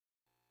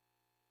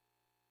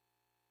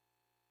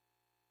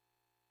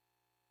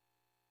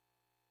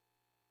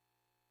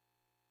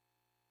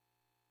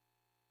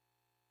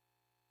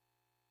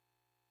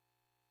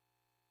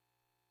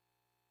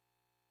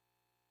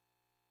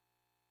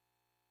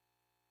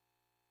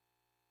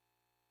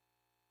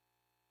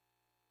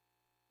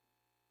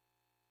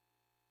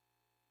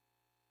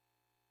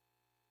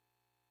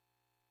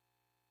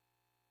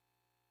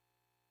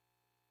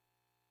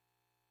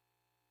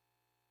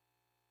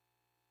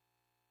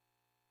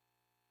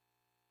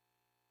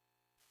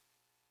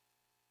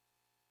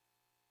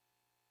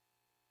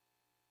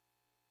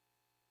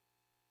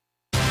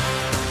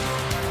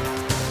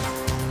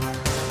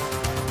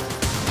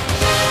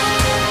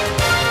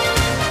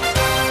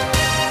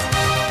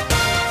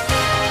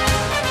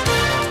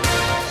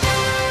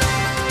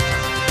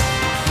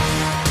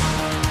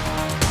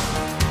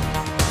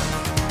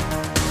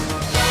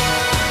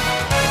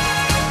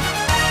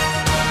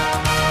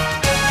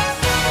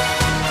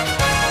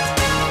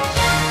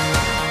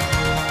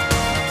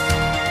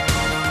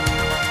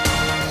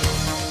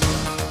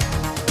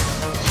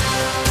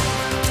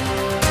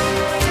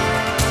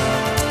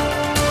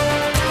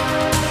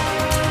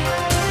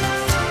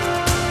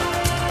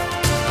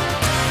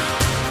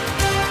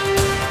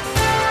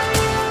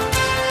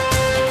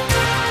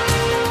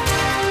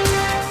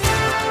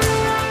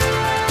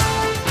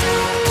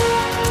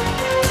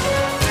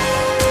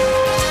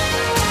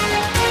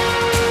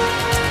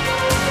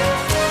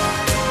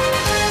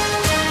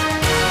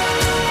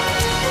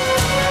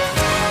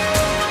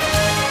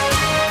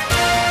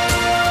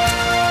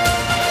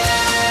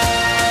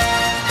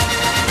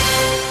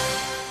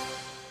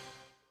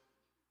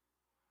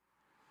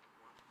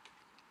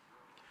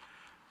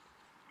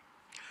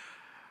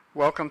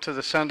Welcome to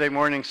the Sunday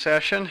morning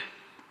session.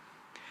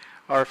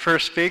 Our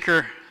first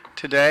speaker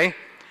today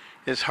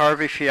is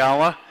Harvey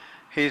Fiala.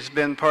 He's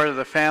been part of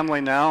the family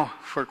now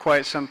for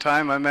quite some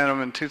time. I met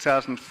him in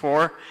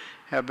 2004.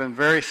 Have been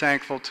very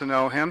thankful to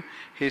know him.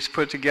 He's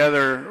put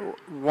together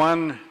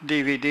one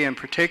DVD in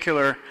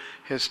particular,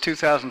 his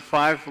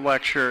 2005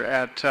 lecture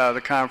at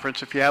the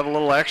conference. If you have a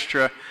little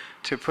extra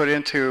to put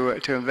into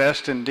to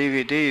invest in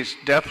DVDs,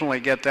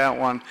 definitely get that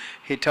one.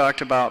 He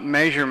talked about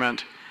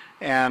measurement,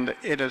 and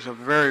it is a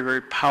very,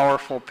 very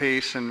powerful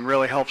piece and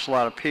really helps a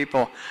lot of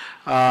people.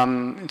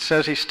 It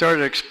says he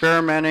started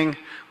experimenting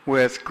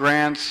with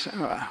gravity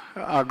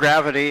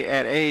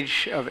at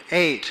age of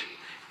 8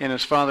 in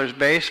his father's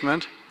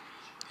basement.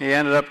 He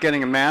ended up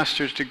getting a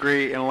master's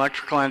degree in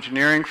electrical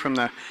engineering from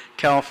the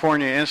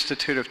California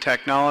Institute of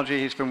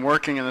Technology. He's been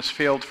working in this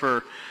field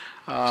for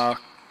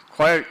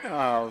quite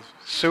a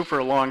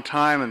super long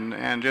time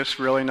and just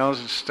really knows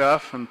his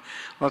stuff. And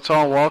let's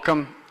all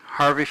welcome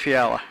Harvey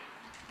Fiala.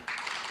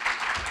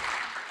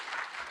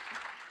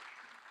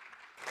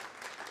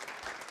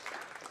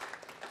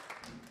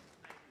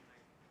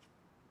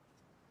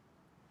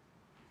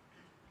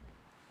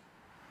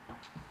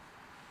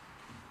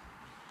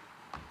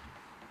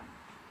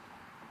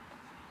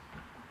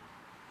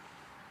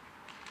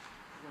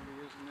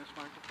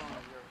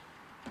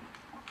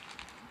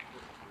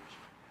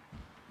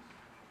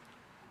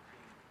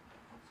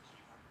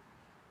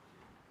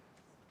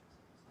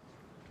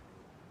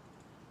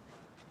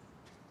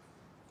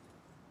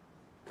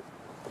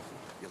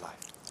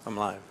 I'm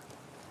live.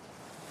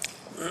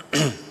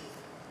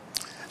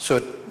 So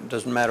it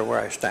doesn't matter where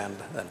I stand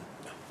then.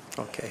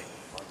 Okay.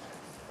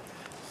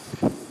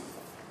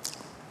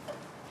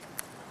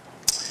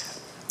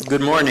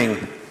 Good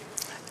morning.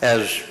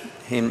 As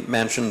he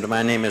mentioned,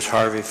 my name is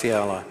Harvey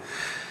Fiala.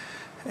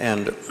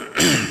 And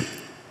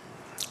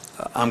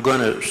I'm going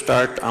to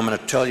start, I'm going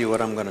to tell you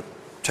what I'm going to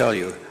tell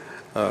you.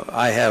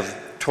 I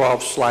have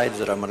 12 slides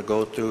that I'm going to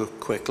go through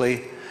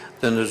quickly.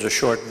 Then there's a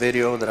short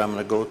video that I'm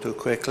going to go through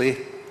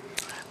quickly.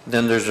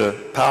 Then there's a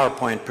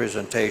PowerPoint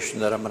presentation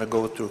that I'm going to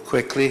go through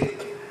quickly.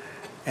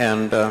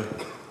 And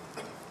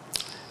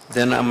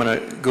then I'm going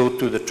to go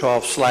through the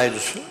 12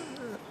 slides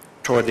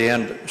toward the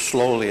end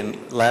slowly and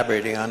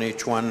elaborating on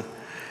each one.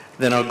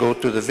 Then I'll go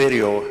through the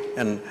video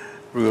and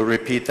we'll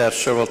repeat that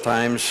several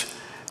times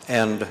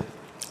and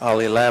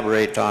I'll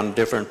elaborate on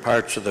different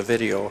parts of the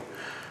video.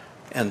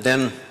 And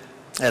then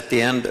at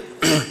the end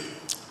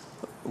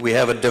we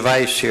have a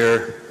device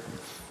here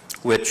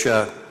which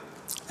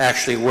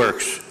actually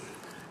works.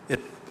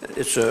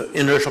 It's an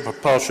inertial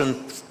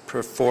propulsion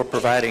for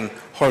providing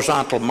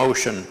horizontal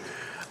motion.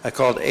 I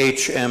call it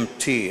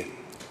HMT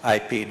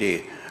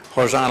IPD,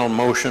 horizontal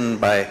motion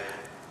by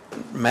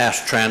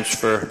mass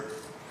transfer.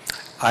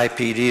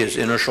 IPD is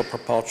inertial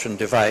propulsion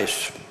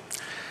device.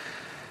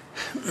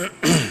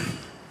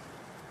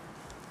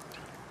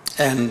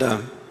 And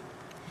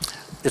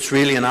it's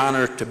really an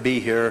honor to be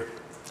here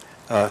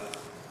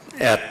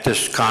at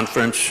this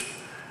conference.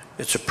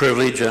 It's a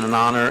privilege and an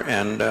honor,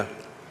 and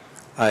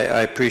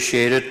I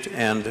appreciate it.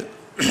 And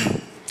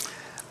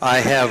I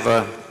have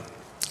a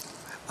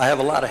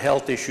lot of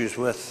health issues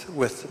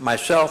with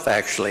myself,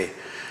 actually.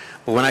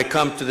 But when I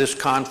come to this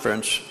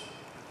conference,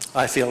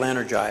 I feel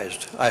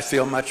energized. I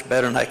feel much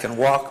better, and I can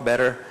walk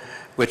better,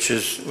 which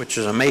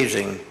is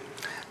amazing.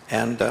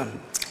 And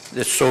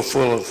it's so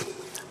full of,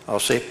 I'll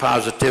say,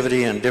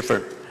 positivity and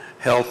different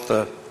health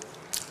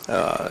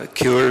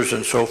cures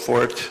and so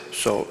forth.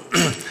 So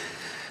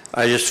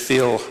I just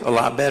feel a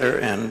lot better.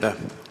 And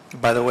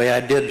by the way, I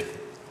did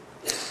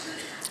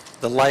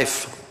the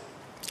life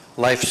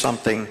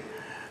something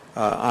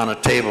on a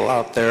table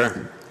out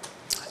there.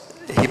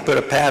 He put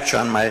a patch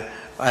on I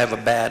have a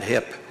bad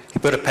hip. He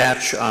put a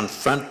patch on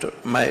front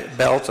of my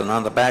belt and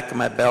on the back of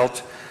my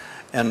belt,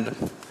 and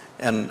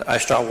I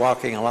start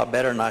walking a lot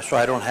better, so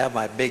I don't have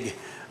my big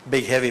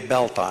heavy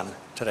belt on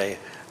today,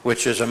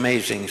 which is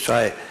amazing.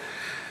 So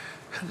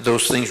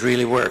those things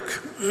really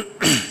work.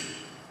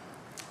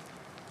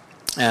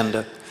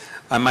 And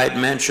I might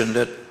mention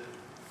that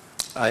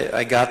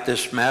I got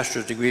this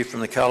master's degree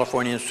from the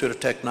California Institute of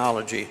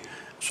Technology.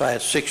 So I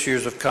had 6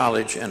 years of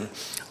college, and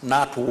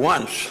not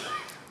once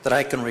that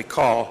I can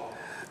recall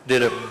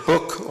did a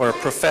book or a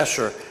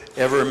professor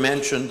ever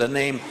mention the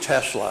name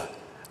Tesla.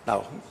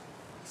 Now,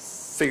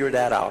 figure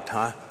that out,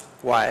 huh?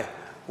 Why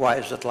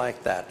is it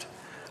like that?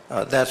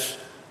 That's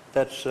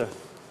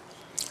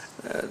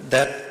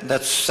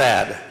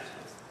sad.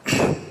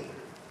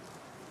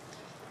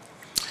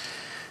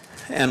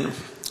 And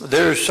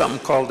there's something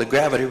called the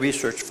Gravity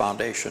Research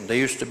Foundation. They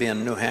used to be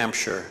in New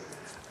Hampshire,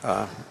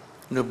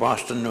 New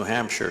Boston, New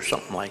Hampshire,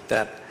 something like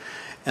that.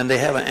 And they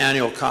have an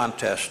annual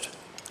contest.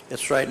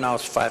 Right now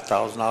it's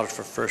 $5,000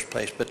 for first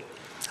place, but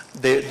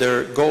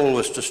their goal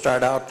was to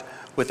start out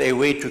with a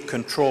way to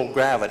control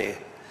gravity,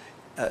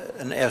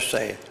 an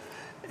essay.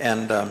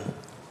 And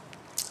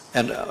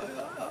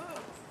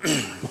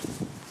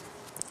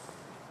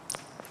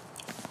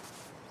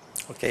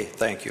okay,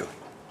 thank you.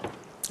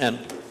 And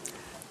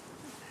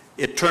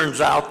it turns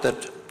out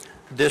that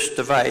this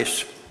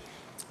device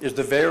is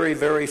the very,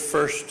 very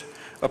first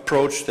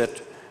approach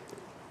that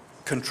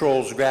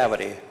controls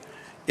gravity.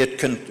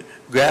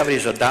 Gravity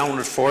is a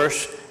downward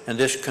force, and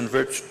this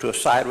converts to a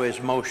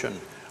sideways motion,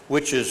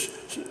 which is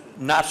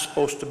not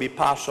supposed to be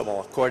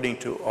possible according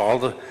to all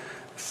the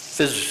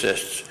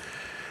physicists.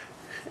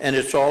 And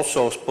it's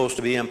also supposed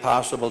to be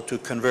impossible to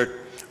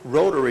convert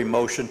rotary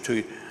motion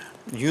to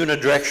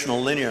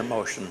unidirectional linear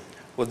motion.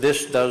 Well,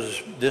 this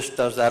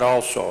does that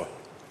also.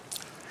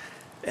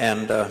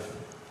 And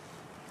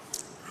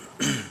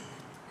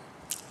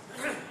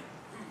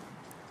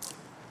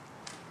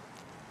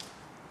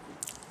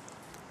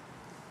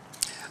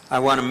I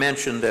want to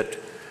mention that,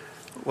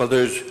 well,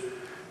 there's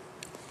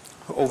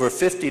over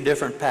 50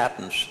 different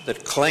patents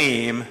that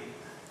claim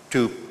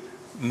to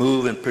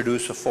move and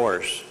produce a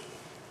force.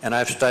 And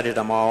I've studied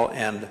them all,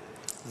 and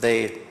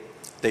they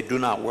do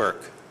not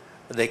work.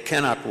 They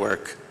cannot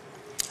work.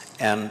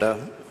 And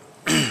the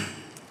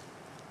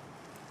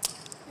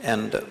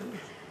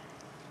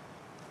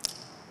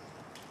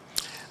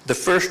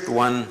first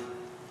one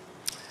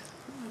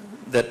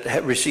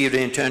that received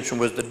any attention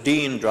was the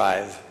Dean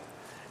drive.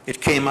 It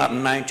came out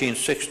in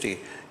 1960.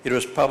 It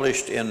was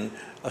published in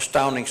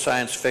Astounding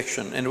Science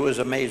Fiction, and it was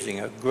amazing,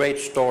 a great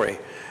story.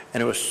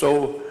 And it was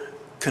so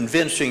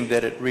convincing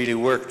that it really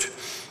worked.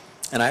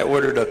 And I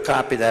ordered a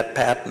copy of that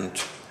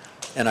patent,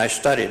 and I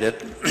studied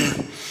it.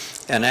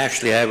 And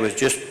actually, I was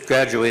just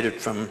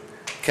graduated from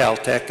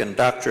Caltech, and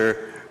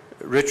Dr.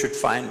 Richard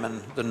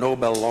Feynman, the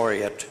Nobel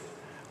laureate,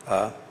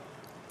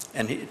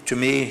 and to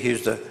me,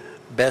 he's the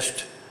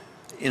best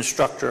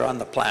instructor on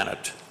the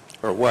planet,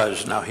 or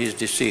was. Now he's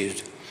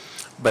deceased.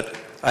 But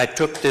I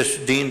took this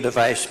Dean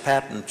device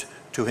patent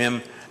to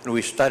him, and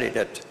we studied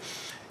it.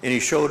 And he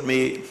showed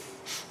me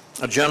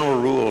a general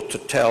rule to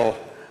tell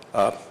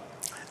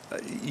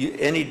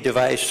any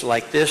device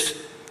like this,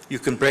 you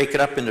can break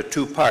it up into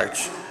two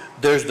parts.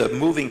 There's the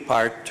moving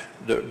part,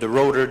 the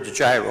rotor, the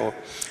gyro.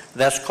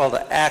 That's called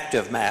the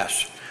active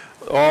mass.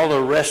 All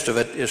the rest of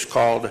it is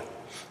called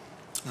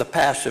the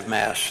passive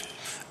mass.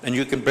 And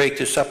you can break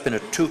this up into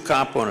two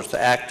components, the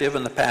active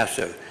and the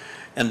passive.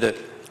 And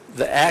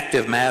the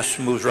active mass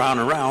moves round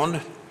and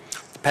round.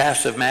 The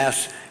passive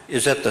mass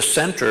is at the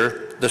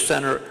center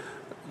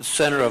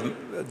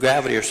of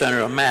gravity or center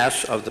of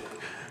mass of the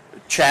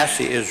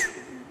chassis is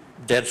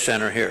dead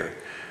center here.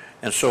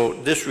 And so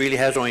this really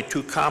has only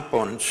two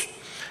components.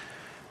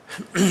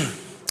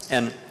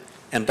 and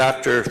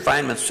Dr.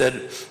 Feynman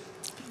said,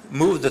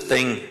 move the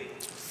thing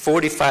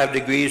 45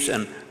 degrees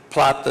and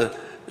plot the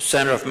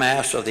center of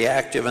mass of the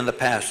active and the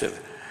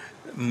passive.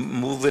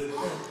 Move it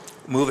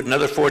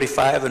another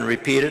 45 and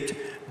repeat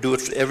it. Do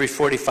it every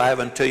 45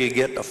 until you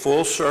get a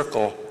full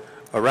circle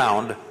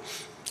around.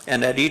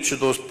 And at each of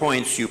those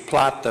points, you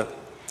plot the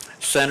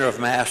center of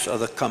mass of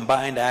the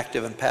combined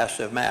active and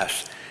passive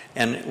mass.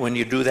 And when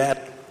you do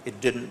that,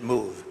 it didn't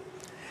move.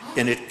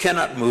 And it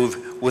cannot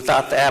move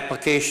without the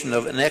application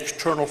of an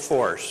external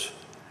force.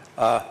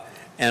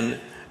 And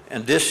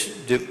this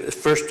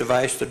first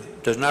device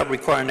that does not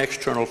require an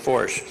external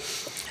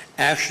force.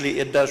 Actually,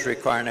 it does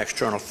require an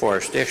external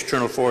force. The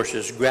external force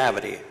is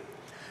gravity.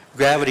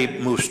 Gravity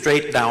moves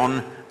straight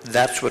down.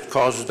 That's what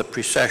causes the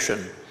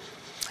precession.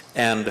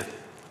 But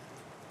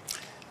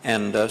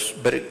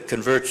it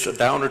converts a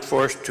downward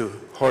force to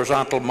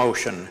horizontal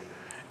motion.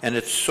 And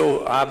it's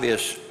so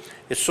obvious,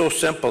 it's so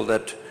simple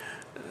that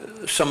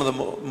some of the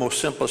most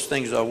simplest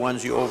things are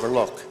ones you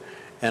overlook.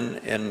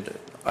 And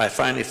I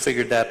finally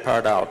figured that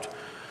part out.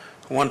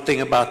 One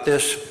thing about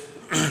this,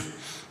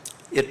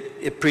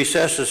 it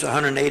precesses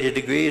 180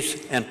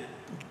 degrees and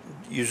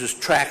uses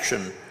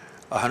traction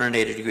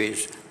 180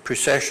 degrees.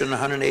 Precession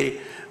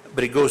 180,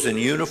 but it goes in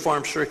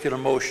uniform circular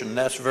motion.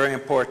 That's very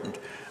important.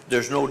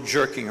 There's no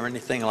jerking or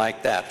anything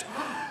like that.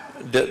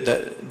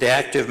 The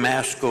active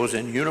mass goes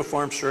in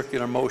uniform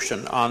circular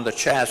motion on the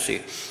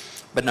chassis.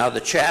 But now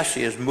the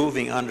chassis is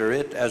moving under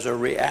it as a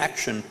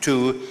reaction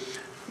to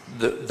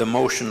the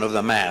motion of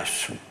the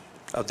mass,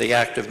 of the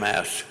active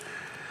mass.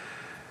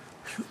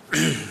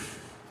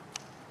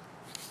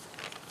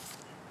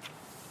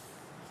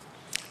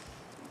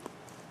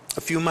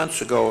 A few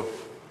months ago,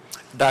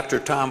 Dr.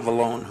 Tom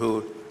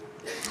Vallone,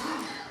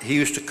 he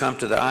used to come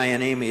to the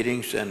INE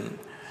meetings, and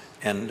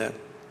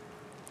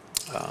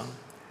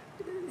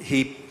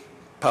he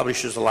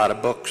publishes a lot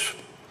of books,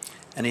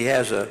 and he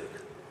has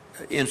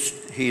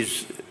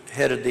he's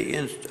headed the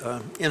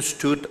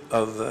Institute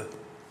of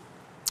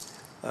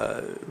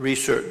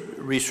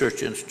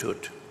Research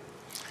Institute,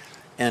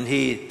 and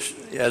he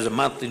has a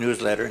monthly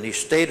newsletter, and he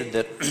stated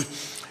that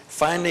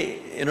finally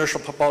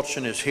inertial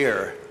propulsion is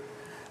here.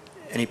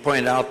 And he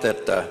pointed out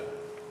that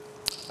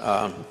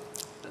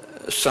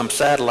some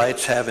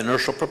satellites have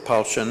inertial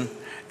propulsion,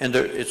 and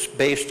it's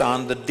based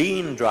on the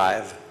Dean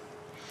drive.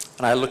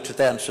 And I looked at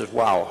that and said,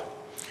 wow.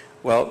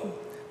 Well,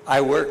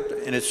 I worked,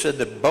 and it said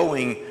that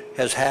Boeing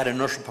has had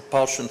inertial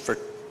propulsion for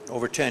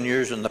over 10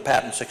 years, and the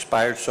patent's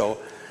expired, so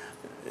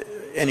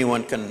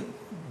anyone can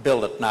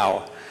build it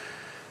now.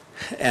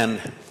 And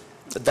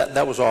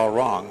that was all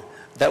wrong.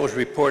 That was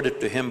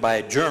reported to him by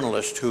a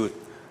journalist who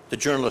the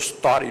journalist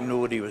thought he knew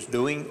what he was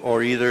doing,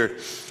 or either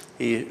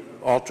he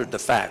altered the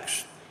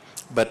facts.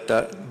 But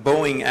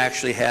Boeing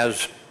actually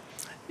has,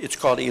 it's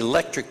called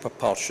electric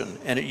propulsion,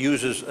 and it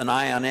uses an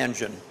ion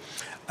engine.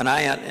 An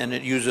ion, and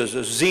it uses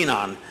a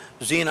xenon.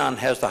 Xenon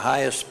has the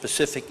highest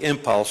specific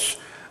impulse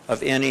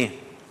of any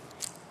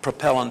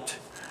propellant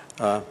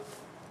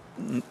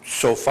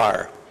so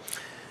far.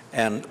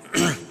 And,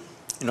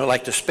 you know,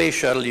 like the space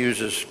shuttle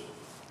uses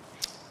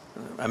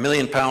 1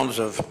 million pounds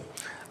of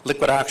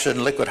liquid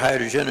oxygen, liquid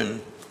hydrogen,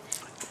 and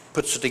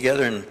puts it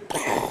together, and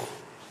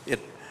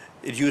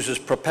it uses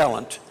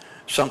propellant,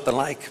 something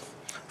like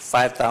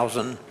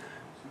 5,000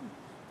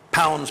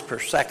 pounds per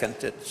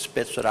second. It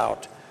spits it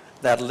out.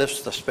 That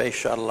lifts the space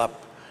shuttle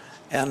up.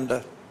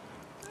 And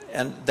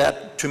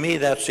that, to me,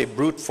 that's a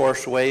brute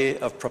force way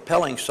of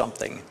propelling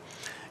something.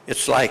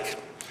 It's like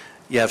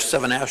you have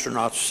 7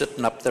 astronauts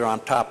sitting up there on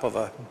top of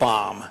a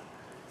bomb.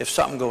 If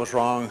something goes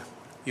wrong,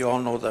 you all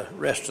know the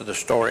rest of the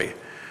story.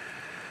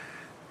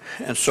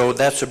 And so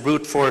that's a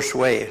brute force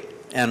way.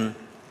 And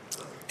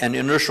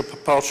inertial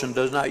propulsion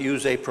does not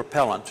use a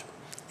propellant.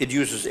 It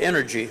uses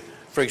energy.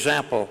 For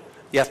example,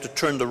 you have to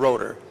turn the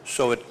rotor.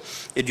 So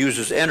it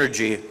uses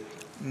energy,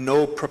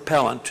 no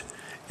propellant.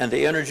 And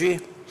the energy,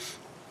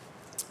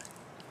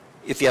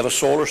 if you have a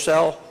solar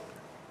cell,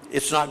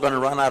 it's not going to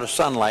run out of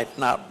sunlight,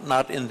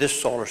 not in this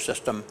solar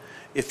system.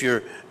 If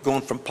you're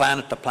going from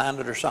planet to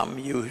planet or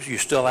something, you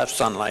still have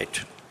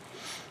sunlight.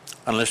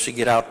 Unless you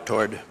get out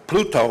toward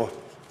Pluto,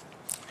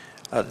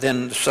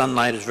 then the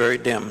sunlight is very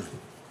dim.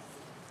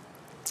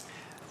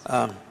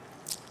 I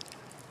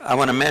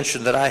want to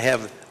mention that I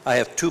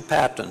have 2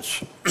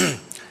 patents.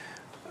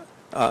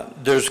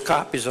 There's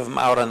copies of them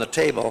out on the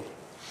table.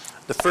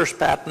 The first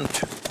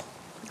patent,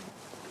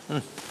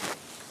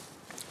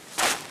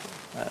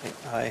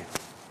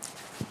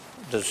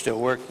 does it still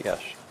work?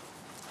 Yes.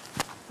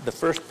 The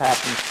first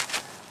patent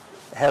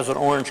has an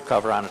orange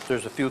cover on it.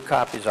 There's a few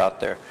copies out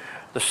there.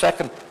 The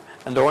second,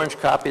 and the orange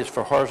copy is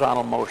for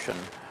horizontal motion.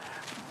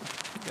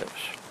 Yes.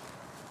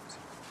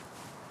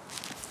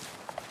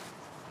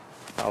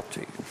 I'll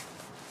take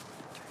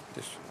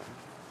this.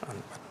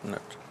 Unbutton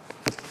it.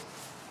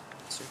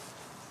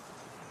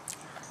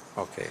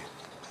 Okay.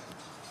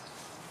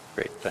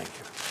 Great, thank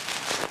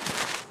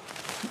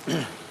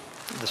you.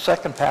 The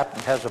second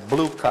patent has a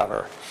blue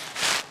cover,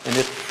 and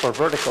it's for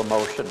vertical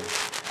motion.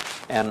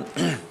 And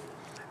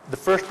the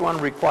first one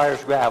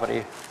requires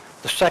gravity.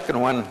 The second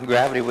one,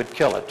 gravity would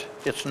kill it.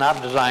 It's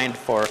not designed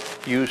for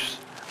use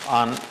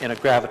in a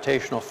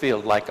gravitational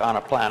field like on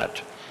a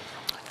planet.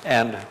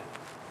 And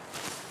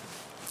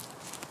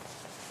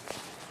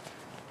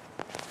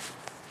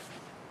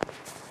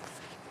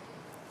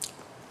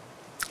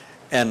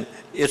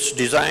it's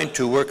designed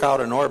to work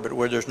out in orbit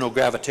where there's no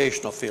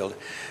gravitational field.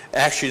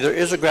 Actually, there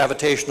is a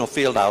gravitational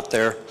field out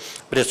there,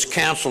 but it's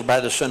canceled by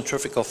the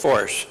centrifugal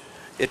force.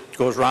 It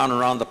goes round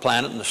and around the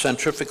planet, and the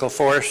centrifugal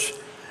force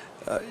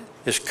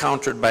is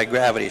countered by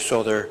gravity,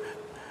 so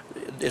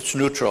it's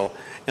neutral.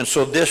 And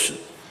so the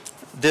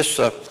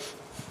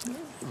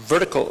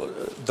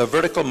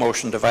vertical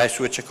motion device,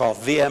 which I call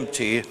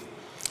VMT,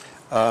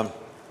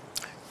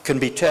 can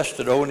be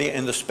tested only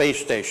in the space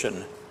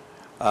station.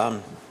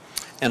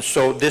 And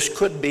so this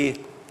could be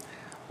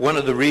one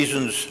of the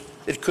reasons,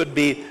 it could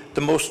be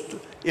the most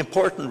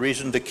important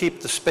reason to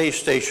keep the space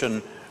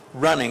station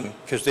running,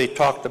 because they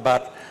talked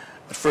about,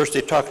 at first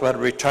they talked about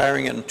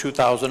retiring it in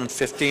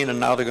 2015, and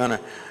now they're going to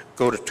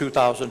go to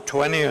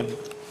 2020,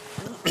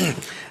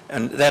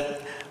 and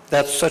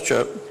that's such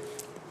a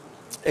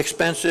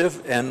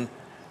expensive and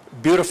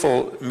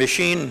beautiful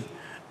machine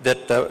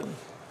that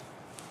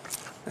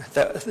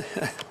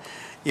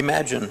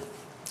imagine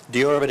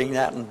deorbiting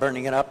that and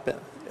burning it up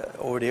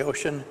over the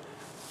ocean.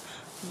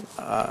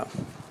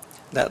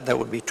 That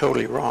would be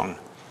totally wrong.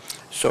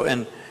 So,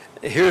 and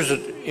here's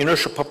an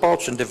inertial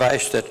propulsion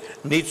device that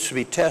needs to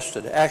be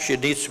tested. Actually,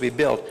 it needs to be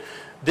built.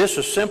 This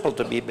is simple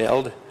to be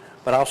built,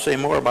 but I'll say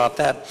more about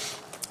that.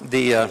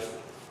 The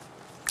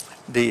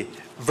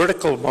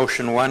vertical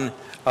motion one,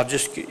 I'll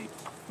just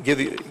give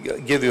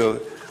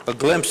you a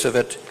glimpse of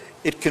it.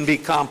 It can be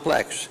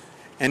complex,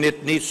 and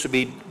it needs to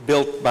be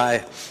built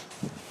by,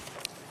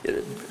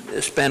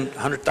 spend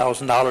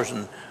 $100,000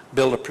 and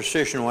build a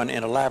precision one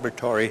in a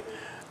laboratory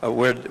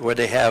where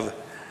they have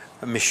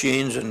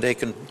machines, and they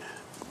can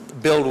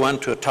build one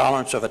to a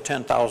tolerance of a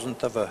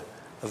 10,000th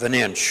of an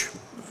inch.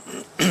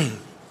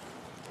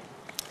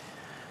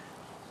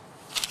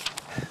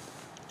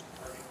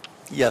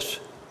 Yes.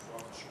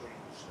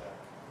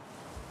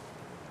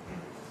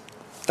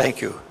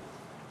 Thank you.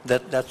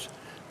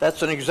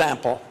 That's an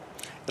example.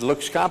 It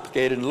looks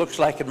complicated and looks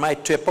like it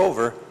might tip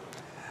over,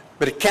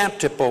 but it can't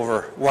tip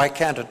over. Why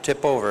can't it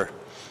tip over?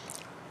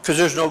 Because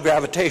there's no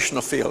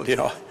gravitational field, you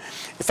know.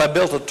 If I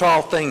built a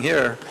tall thing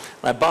here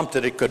and I bumped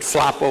it, it could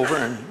flop over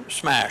and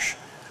smash.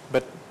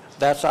 But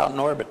that's out in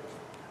orbit.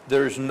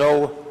 There's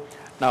no,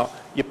 now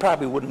you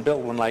probably wouldn't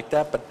build one like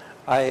that, but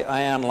I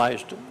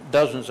analyzed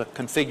dozens of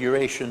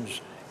configurations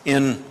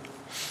in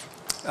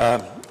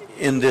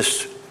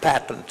this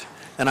patent.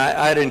 And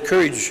I'd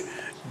encourage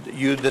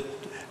you that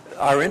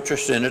are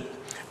interested in it,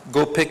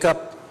 go pick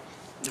up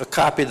a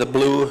copy of the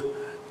blue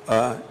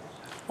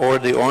or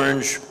the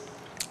orange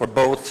or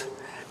both,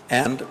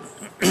 and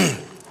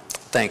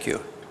thank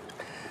you.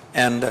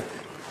 And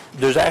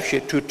there's actually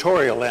a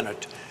tutorial in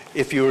it.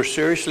 If you are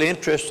seriously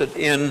interested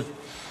in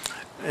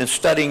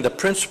studying the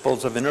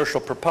principles of inertial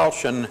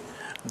propulsion,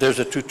 there's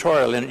a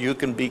tutorial in it. You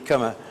can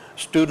become a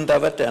student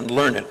of it and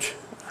learn it.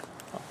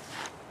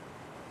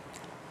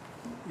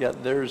 Yeah,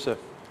 there's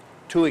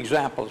two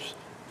examples,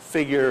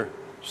 figure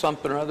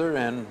something or other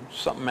and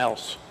something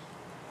else.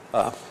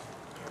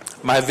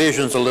 My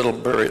vision's a little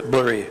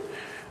blurry.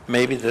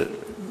 Maybe the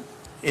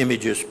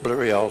image is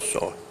blurry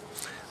also.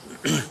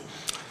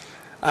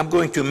 I'm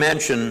going to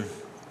mention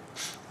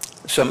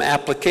some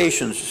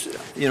applications.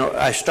 You know,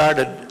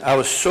 I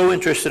was so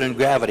interested in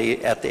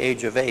gravity at the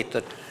age of 8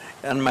 that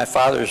in my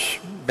father's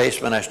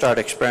basement I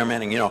started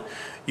experimenting. You know,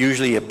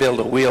 usually you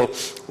build a wheel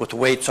with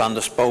weights on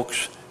the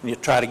spokes and you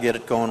try to get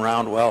it going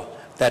around. Well,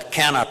 that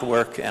cannot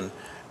work, and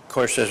of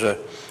course as a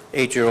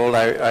 8-year-old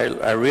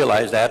I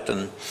realized that,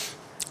 and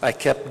I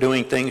kept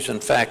doing things. In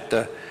fact,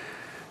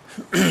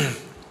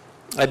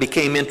 I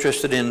became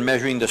interested in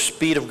measuring the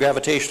speed of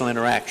gravitational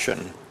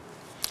interaction.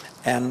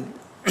 And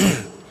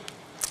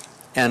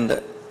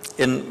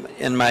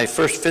in my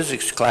first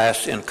physics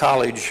class in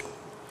college,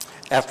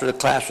 after the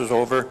class was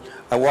over,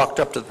 I walked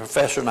up to the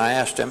professor and I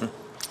asked him,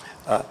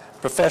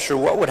 Professor,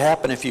 what would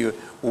happen if you,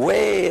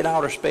 way in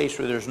outer space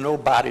where there's no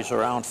bodies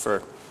around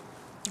for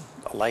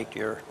a light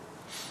year,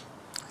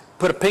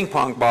 put a ping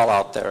pong ball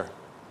out there,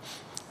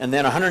 and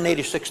then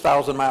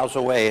 186,000 miles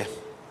away,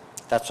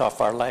 that's how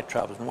far light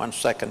travels in 1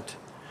 second,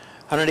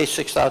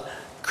 186,000,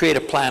 create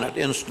a planet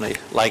instantly,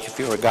 like if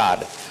you were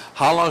God.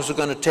 How long is it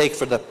going to take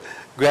for the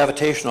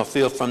gravitational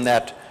field from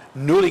that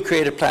newly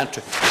created planet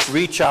to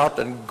reach out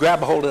and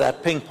grab a hold of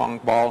that ping pong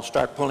ball and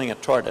start pulling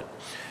it toward it?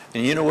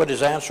 And you know what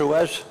his answer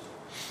was?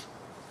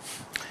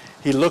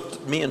 He looked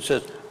at me and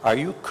said, "Are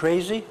you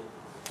crazy?"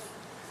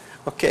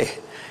 Okay,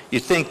 you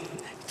think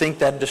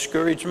that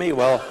discouraged me?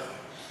 Well,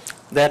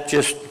 that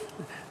just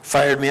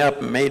fired me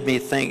up and made me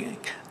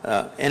think.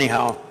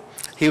 Anyhow,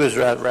 he was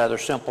a rather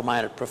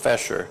simple-minded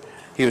professor.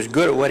 He was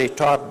good at what he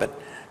taught, but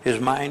his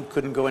mind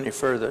couldn't go any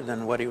further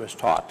than what he was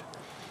taught.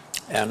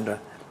 And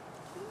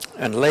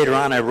later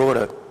on, I wrote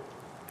an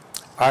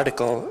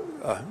article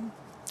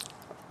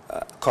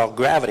called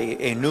 "Gravity,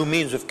 a New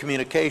Means of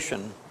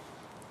Communication,"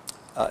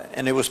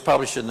 and it was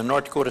published in the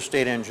North Dakota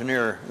State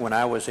Engineer when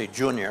I was a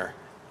junior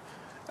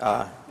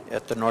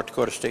at the North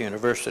Dakota State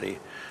University.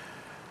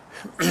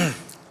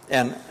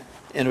 and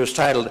it was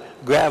titled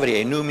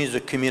 "Gravity, a New Means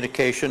of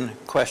Communication?" ?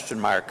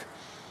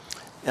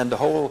 And the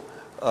whole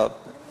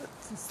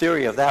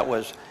theory of that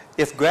was,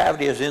 if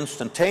gravity is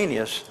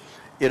instantaneous,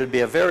 it would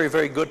be a very,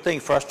 very good thing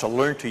for us to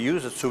learn to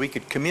use it so we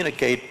could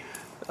communicate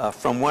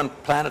from one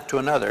planet to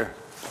another.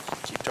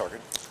 Keep talking.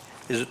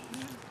 Is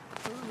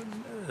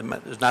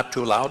not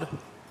too loud?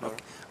 No.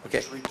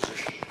 Okay. Just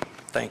reposition.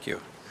 Thank you.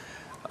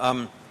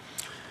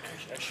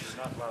 Actually, it's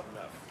not loud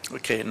enough.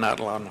 Okay, not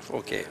loud enough.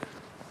 Okay.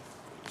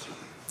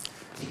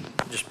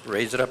 Just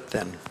raise it up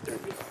then. There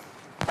we go.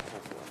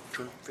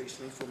 Turn face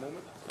me for a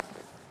moment.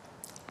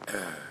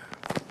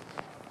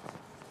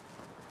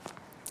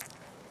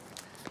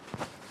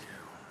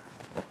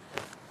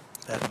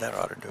 That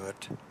ought to do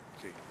it.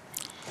 Okay.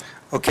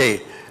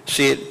 Okay,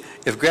 see,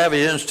 if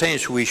gravity is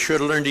instantaneous, we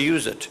should learn to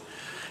use it.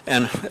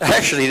 And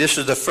actually, this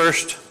is the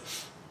first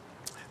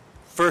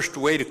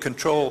way to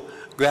control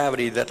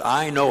gravity that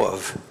I know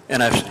of.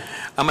 And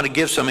I'm going to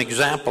give some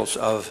examples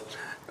of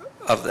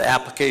the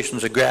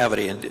applications of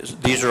gravity, and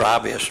these are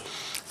obvious.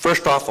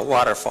 First off, a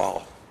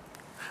waterfall.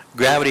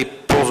 Gravity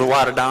pulls the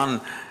water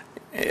down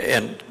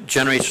and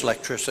generates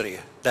electricity.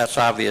 That's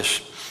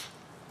obvious.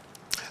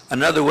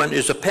 Another one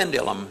is a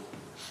pendulum.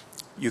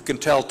 You can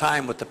tell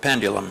time with the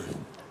pendulum.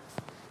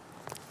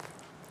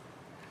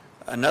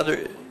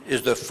 Another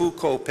is the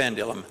Foucault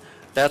pendulum.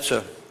 That's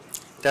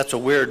a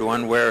weird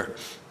one where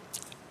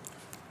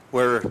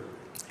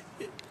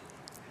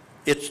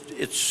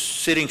it's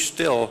sitting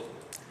still,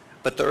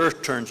 but the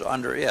Earth turns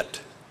under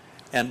it,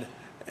 and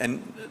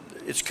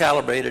it's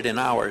calibrated in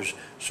hours.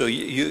 So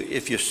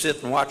if you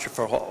sit and watch it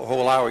for a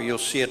whole hour, you'll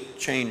see it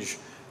change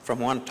from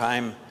one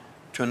time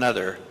to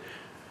another.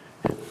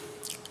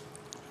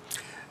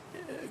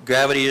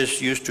 Gravity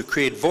is used to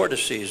create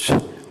vortices.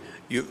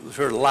 You've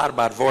heard a lot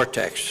about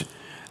vortex,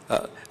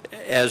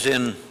 as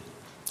in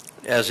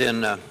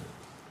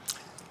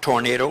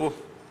tornado,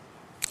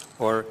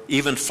 or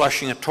even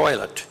flushing a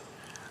toilet,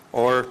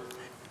 or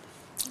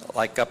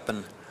like up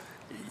in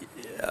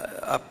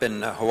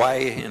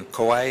Hawaii, in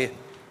Kauai,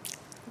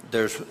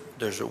 there's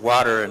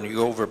water, and you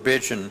go over a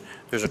bridge and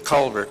there's a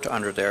culvert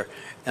under there,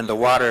 and the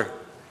water,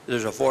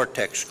 there's a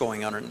vortex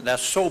going under.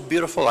 That's so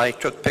beautiful, I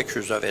took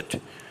pictures of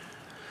it.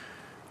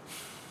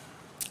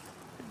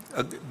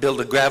 Build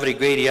a gravity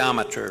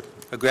gradiometer,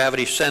 a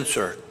gravity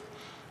sensor,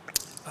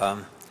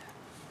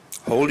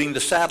 holding the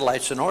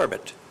satellites in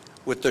orbit.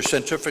 With their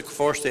centrifugal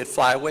force, they'd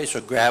fly away,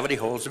 so gravity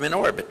holds them in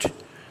orbit.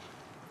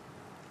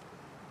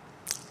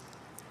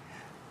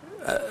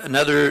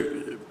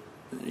 Another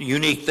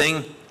unique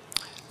thing,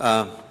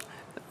 Dr.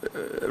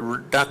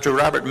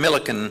 Robert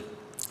Millikan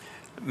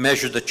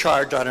measured the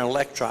charge on an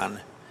electron.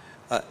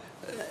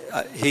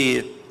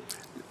 He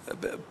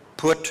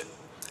put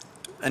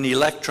an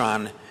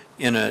electron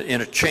in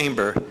a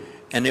chamber,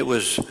 and it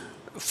was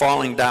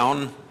falling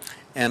down,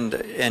 and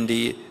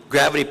the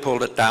gravity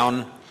pulled it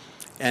down,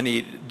 and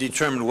he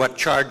determined what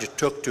charge it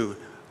took to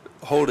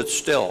hold it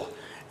still.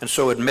 And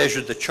so it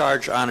measured the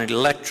charge on an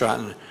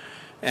electron.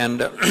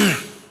 And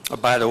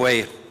by the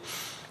way,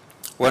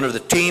 one of the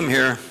team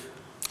here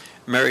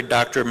married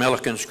Dr.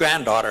 Millikan's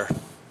granddaughter,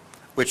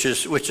 which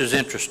is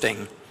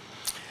interesting.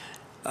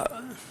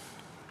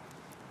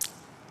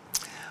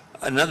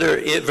 Another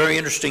very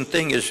interesting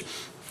thing is,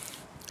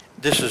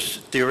 this is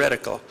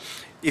theoretical.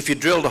 If you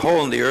drilled a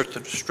hole in the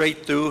earth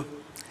straight through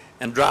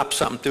and dropped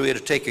something through, it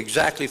would take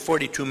exactly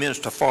 42 minutes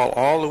to fall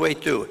all the way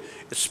through.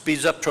 It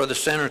speeds up toward the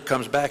center, it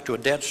comes back to a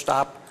dead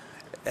stop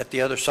at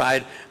the other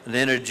side, and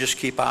then it'd just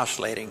keep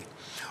oscillating.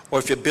 Or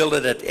if you build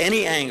it at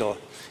any angle,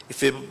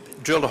 if you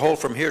drilled a hole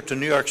from here to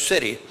New York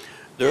City,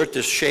 the earth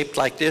is shaped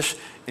like this.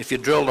 If you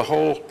drilled a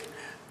hole,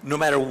 no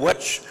matter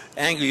which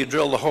angle you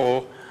drill the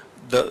hole,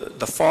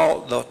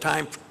 the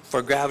time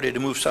for gravity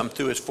to move something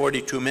through is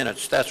 42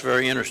 minutes. That's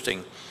very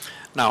interesting.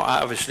 Now,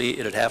 obviously,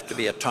 it'd have to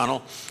be a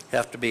tunnel,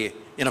 have to be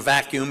in a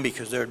vacuum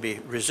because there'd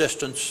be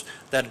resistance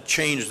that'd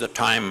change the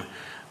time.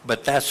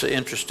 But that's an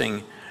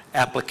interesting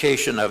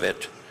application of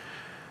it.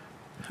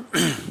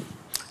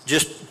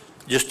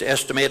 Just to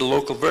estimate a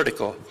local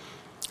vertical,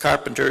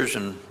 carpenters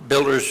and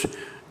builders,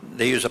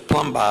 they use a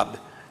plumb bob.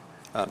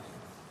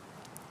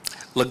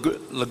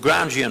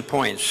 Lagrangian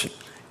points.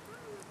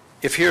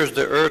 If here's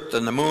the Earth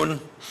and the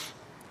Moon,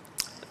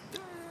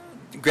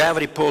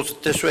 gravity pulls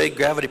it this way,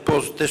 gravity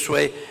pulls it this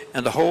way,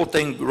 and the whole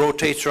thing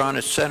rotates around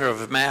its center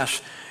of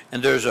mass,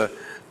 and there's a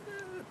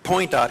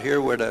point out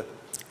here where the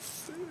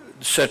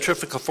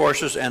centrifugal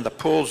forces and the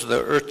pulls of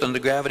the Earth and the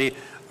gravity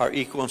are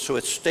equal, and so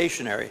it's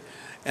stationary.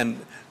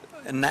 And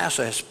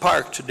NASA has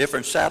parked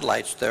different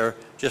satellites there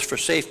just for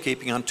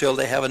safekeeping until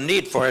they have a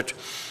need for it.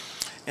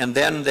 And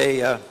then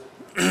they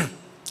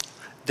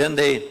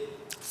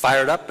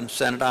fire it up and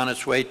send it on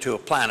its way to a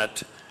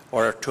planet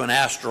or to an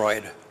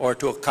asteroid or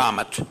to a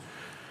comet.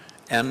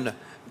 And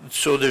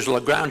so there's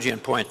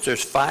Lagrangian points.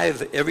 There's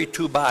 5, every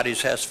 2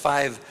 bodies has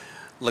 5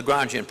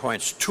 Lagrangian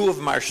points. 2 of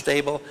them are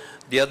stable,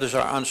 the others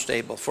are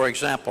unstable. For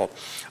example,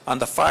 on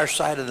the far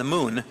side of the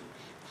Moon,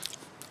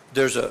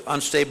 there's an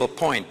unstable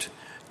point.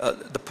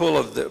 The pull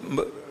of the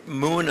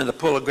Moon and the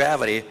pull of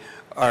gravity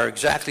are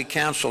exactly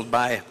canceled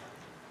by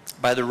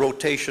the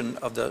rotation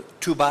of the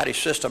 2-body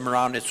system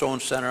around its own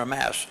center of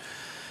mass.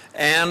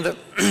 And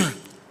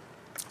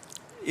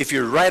if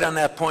you're right on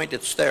that point,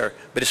 it's there.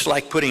 But it's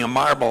like putting a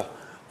marble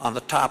on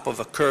the top of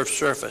a curved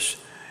surface.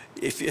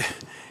 If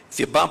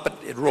you bump it,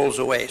 it rolls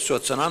away. So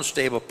it's an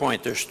unstable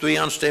point. There's 3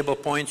 unstable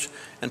points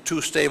and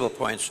 2 stable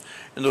points.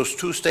 And those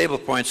 2 stable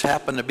points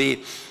happen to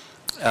be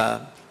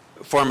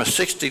form a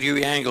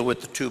 60-degree angle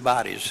with the 2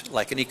 bodies,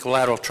 like an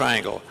equilateral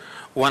triangle,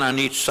 one on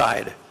each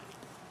side.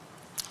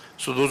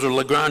 So those are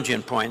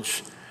Lagrangian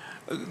points.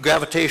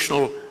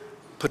 Gravitational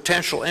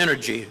potential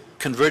energy,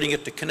 converting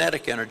it to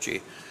kinetic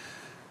energy.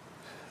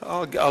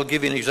 I'll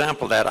give you an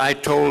example of that. I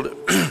told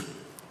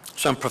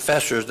some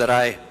professors that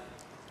I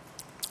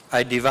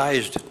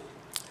devised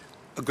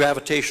a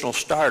gravitational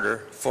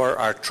starter for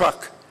our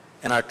truck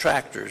and our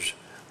tractors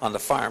on the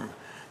farm.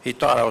 He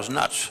thought I was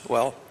nuts.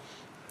 Well,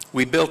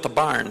 we built a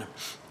barn,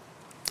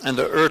 and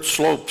the earth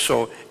sloped,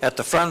 so at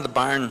the front of the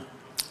barn,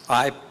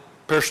 I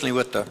personally,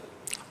 with the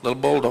little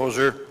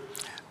bulldozer,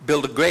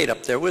 built a grate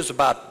up there. It was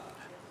about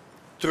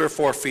 3 or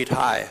 4 feet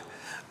high.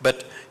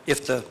 But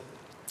if the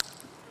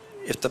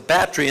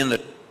battery in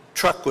the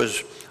truck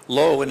was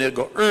low and it'd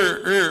go,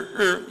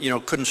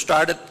 couldn't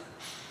start it,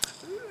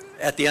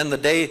 at the end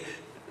of the day,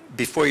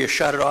 before you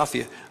shut it off,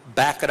 you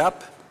back it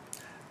up,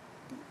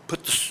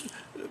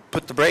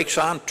 put the brakes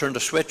on, turn the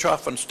switch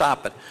off, and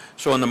stop it.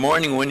 So in the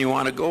morning when you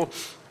want to go,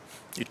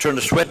 you turn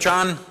the switch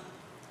on,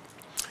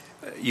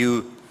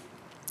 you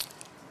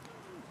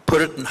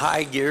put it in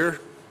high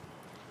gear,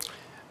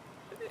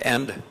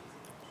 and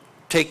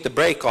take the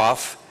brake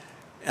off,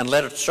 and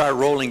let it start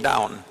rolling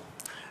down.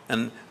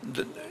 And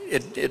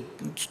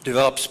it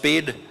develops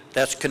speed.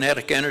 That's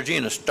kinetic energy,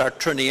 and it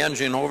starts turning the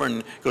engine over, and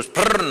it goes,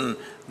 and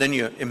then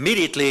you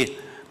immediately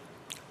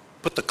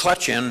put the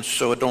clutch in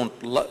so it don't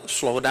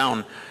slow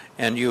down,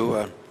 and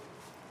you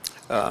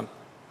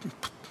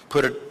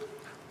put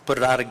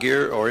it out of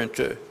gear or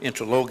into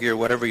low gear,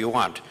 whatever you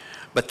want.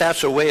 But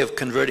that's a way of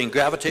converting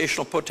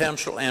gravitational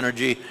potential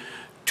energy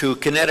to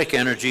kinetic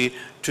energy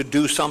to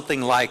do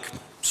something like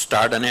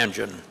start an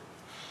engine.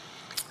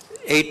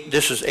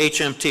 This is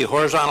HMT,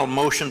 horizontal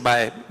motion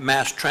by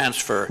mass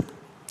transfer.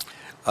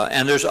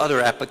 And there's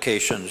other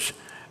applications.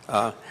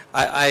 Like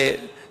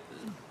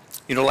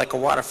a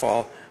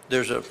waterfall,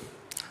 there's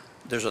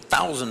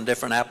 1,000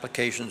 different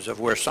applications of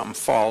where something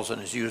falls and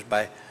is used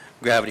by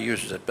gravity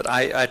uses it. But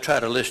I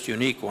try to list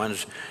unique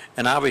ones,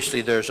 and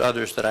obviously there's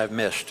others that I've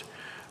missed.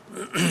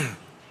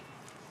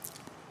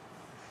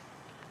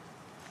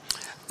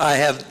 I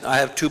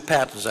have 2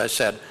 patents, I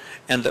said,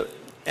 and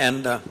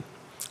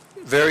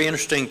very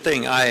interesting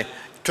thing. It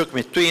took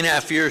me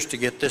 3.5 years to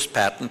get this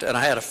patent, and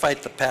I had to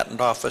fight the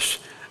patent office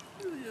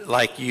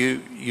like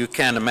you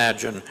can't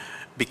imagine,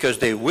 because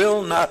they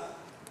will not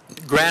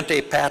grant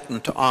a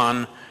patent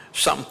on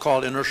something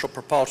called inertial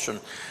propulsion,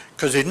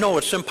 because they know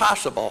it's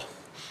impossible.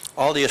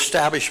 All the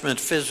establishment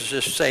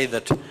physicists say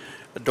that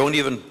don't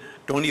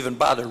even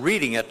bother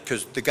reading it,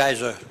 because the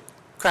guy's a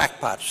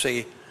crackpot,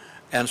 see?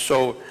 And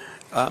so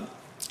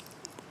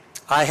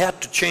I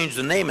had to change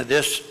the name of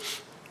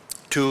this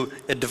to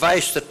a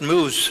device that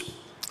moves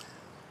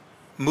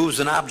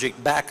an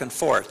object back and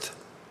forth.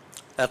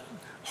 That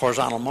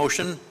horizontal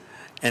motion,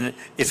 and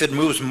if it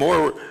moves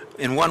more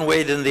in one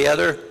way than the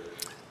other,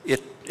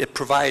 it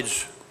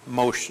provides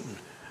motion.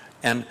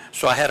 And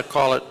so I had to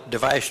call it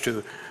device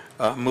to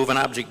move an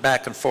object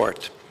back and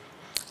forth.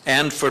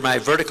 And for my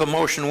vertical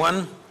motion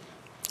one,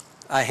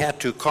 I had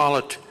to call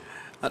it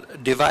a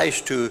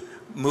device to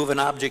move an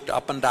object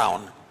up and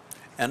down.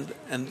 And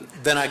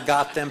then I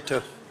got them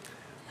to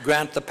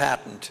grant the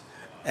patent.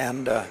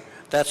 And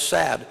that's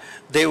sad.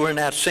 They were in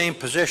that same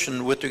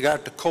position with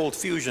regard to cold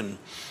fusion.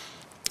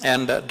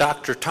 And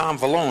Dr. Tom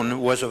Vallone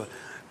was a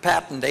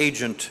patent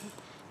agent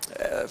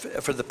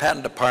for the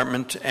patent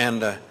department,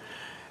 and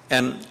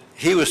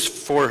he was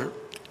for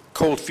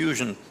cold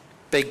fusion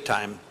big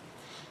time.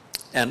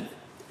 And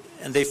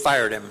they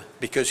fired him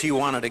because he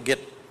wanted to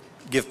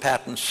give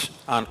patents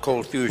on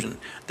cold fusion.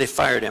 They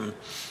fired him.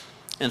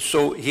 And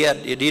so he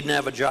didn't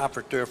have a job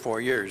for 3 or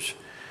 4 years.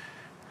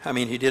 I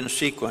mean, he didn't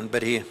seek one,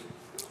 but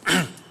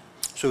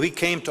so he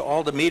came to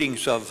all the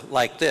meetings of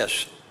like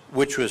this,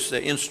 which was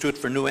the Institute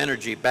for New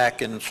Energy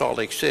back in Salt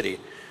Lake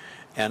City.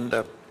 And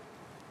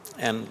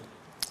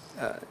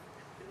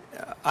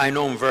I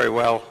know him very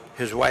well.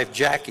 His wife,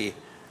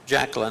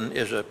 Jacqueline,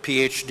 is a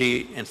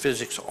PhD in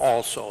physics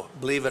also,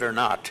 believe it or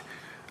not.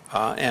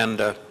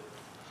 And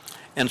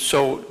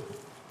so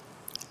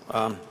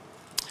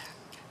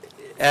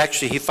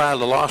actually he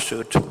filed a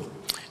lawsuit,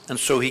 and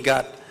so he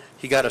got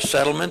a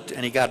settlement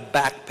and he got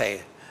back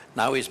pay.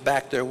 Now he's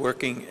back there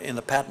working in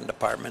the patent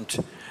department,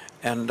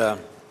 and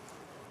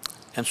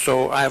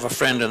so I have a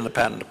friend in the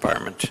patent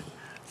department,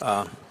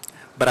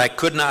 but I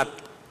could not.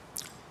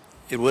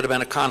 It would have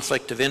been a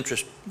conflict of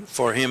interest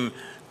for him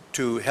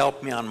to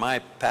help me on my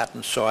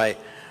patent, so I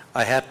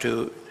had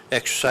to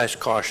exercise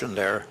caution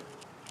there.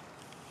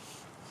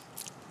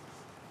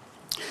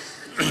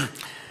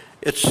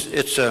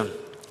 It's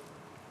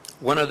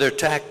one of their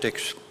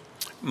tactics.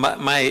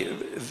 My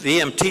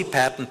VMT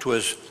patent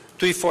was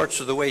 3/4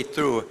 of the way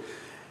through,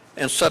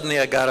 and suddenly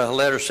I got a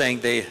letter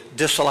saying they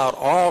disallowed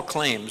all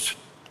claims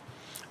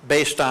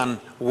based on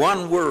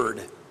one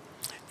word,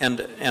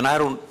 and I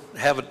don't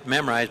have it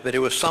memorized, but it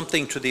was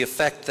something to the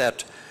effect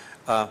that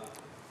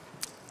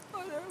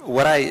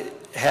what I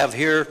have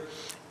here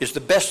is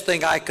the best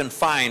thing I can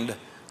find,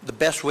 the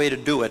best way to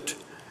do it,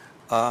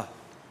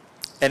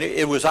 and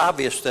it was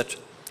obvious that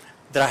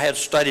I had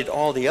studied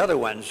all the other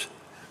ones,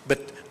 but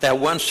that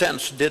one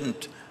sentence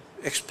didn't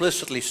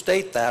explicitly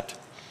state that,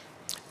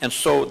 and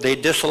so they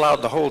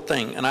disallowed the whole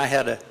thing. And I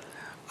had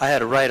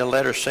to write a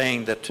letter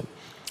saying that,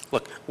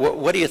 look,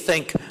 what do you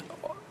think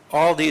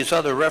all these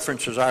other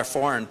references are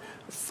for? And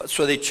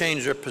so they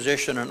changed their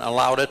position and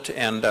allowed it.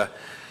 And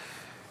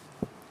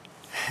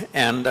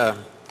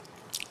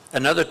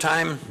another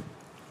time,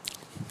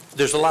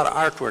 there's a lot of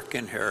artwork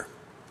in here.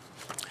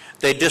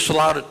 They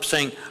disallowed it,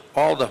 saying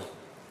all the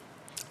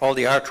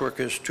artwork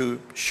is too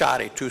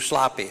shoddy, too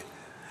sloppy.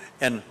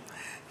 And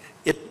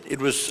it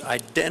was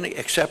identical,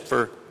 except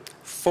for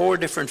 4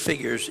 different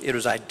figures. It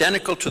was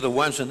identical to the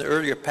ones in the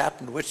earlier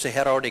patent, which they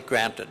had already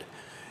granted.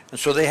 And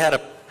so they had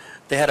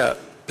a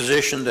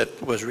position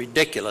that was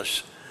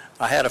ridiculous.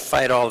 I had to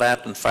fight all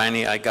that, and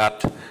finally I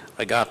got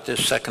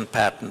this second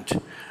patent.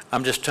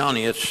 I'm just telling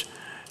you, it's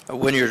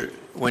when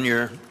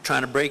you're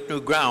trying to break new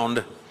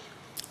ground,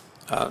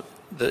 the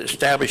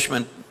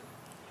establishment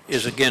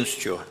is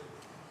against you.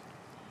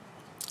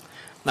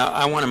 Now,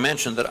 I want to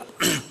mention that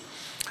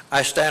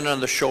I stand on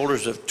the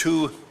shoulders of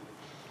 2,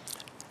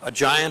 a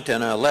giant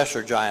and a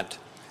lesser giant.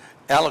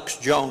 Alex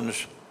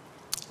Jones,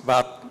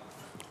 about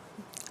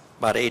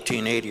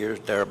 1880 or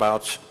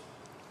thereabouts,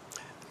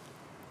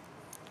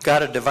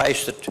 got a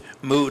device that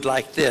moved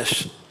like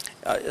this,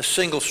 a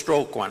single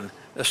stroke one,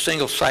 a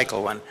single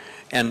cycle one,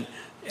 and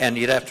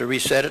you'd have to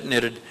reset it,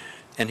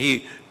 and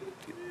he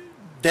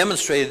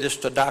demonstrated this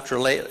to Dr.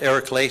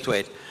 Eric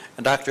Lathwaite,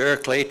 and Dr.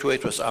 Eric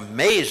Lathwaite was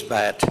amazed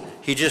by it.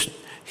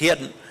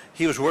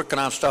 He was working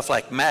on stuff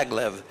like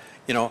maglev,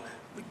 you know,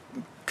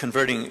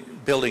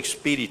 building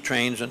speedy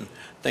trains and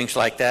things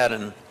like that,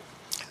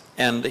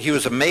 and he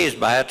was amazed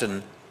by it,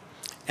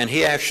 and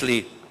he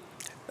actually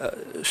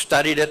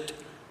studied it,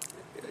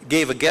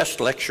 gave a guest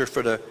lecture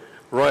for the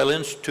Royal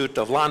Institute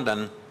of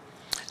London,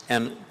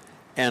 and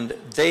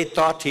they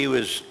thought he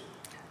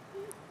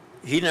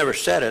never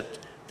said it,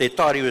 they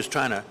thought he was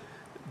trying to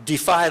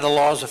defy the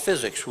laws of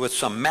physics with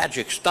some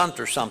magic stunt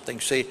or something,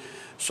 see,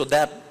 so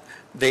that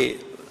they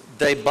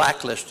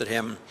blacklisted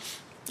him,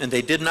 and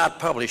they did not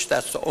publish.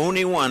 That's the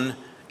only one.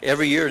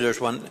 Every year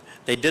there's one.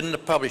 They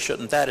didn't publish it,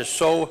 and that is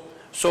so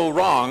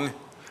wrong,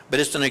 but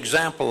it's an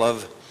example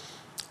of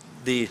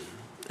the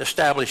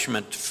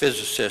establishment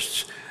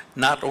physicists,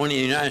 not only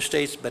in the United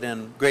States, but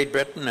in Great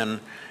Britain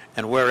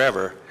and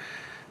wherever.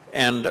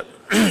 And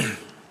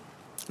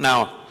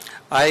now,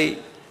 I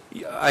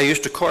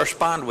used to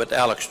correspond with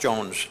Alex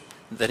Jones.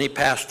 Then he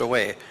passed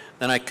away.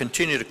 Then I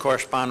continued to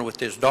correspond with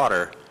his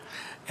daughter.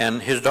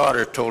 And his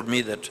daughter told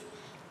me that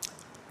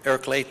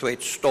Eric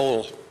Lathwaite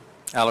stole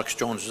Alex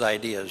Jones's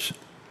ideas.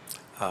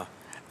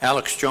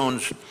 Alex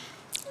Jones,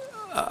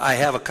 I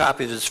have a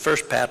copy of his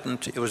first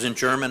patent. It was in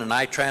German, and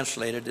I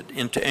translated it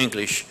into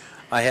English.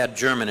 I had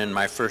German in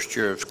my first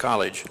year of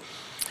college.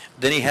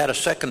 Then he had a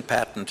second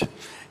patent,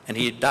 and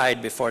he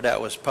died before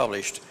that was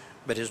published.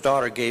 But his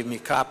daughter gave me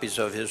copies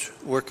of his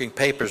working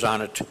papers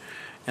on it,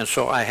 and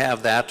so I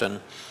have that.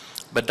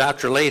 But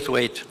Dr.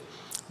 Lathwaite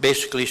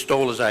basically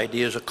stole his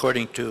ideas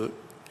according to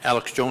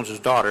Alex Jones's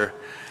daughter,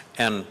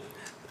 and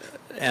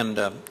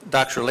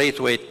Dr.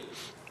 Lathwaite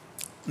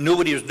knew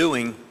what he was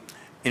doing,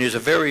 and he was a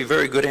very,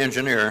 very good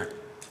engineer,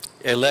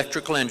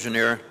 electrical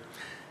engineer,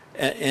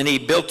 and he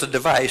built a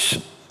device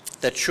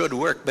that should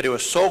work, but it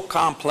was so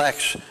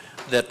complex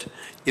that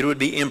it would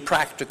be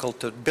impractical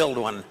to build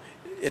one.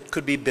 It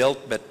could be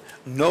built, but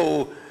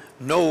no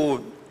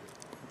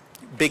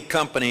big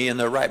company in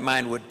their right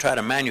mind would try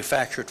to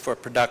manufacture it for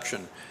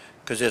production,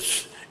 because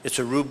it's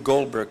a Rube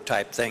Goldberg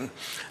type thing.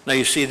 Now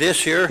you see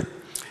this here,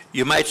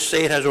 you might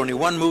say it has only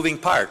one moving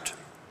part,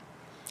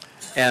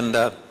 and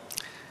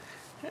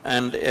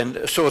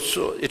so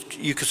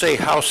you could say,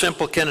 how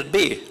simple can it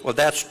be? Well,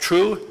 that's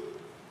true,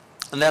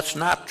 and that's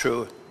not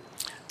true.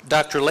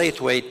 Dr.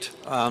 Lathwaite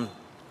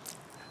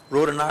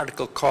wrote an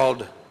article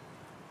called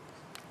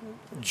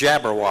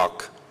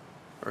Jabberwock,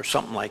 or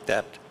something like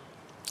that,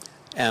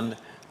 and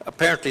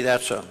apparently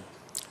that's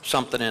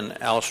something in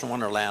Alice in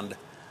Wonderland.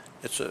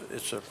 It's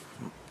a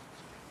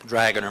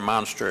dragon or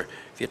monster.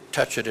 If you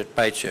touch it, it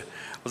bites you.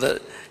 Well,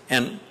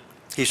 and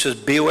he says,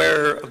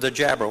 beware of the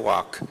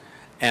Jabberwock.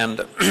 And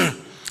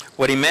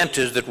what he meant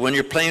is that when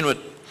you're playing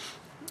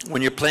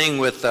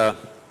with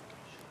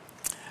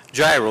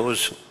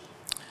gyros,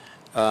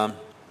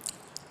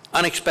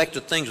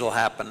 unexpected things will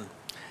happen.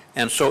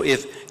 And so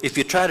if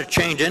you try to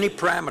change any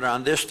parameter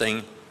on this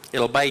thing,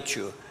 it'll bite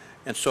you.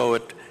 And so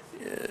it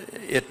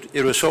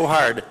was so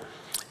hard.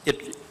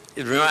 It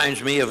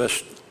reminds me of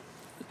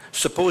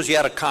suppose you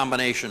had a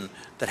combination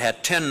that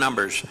had 10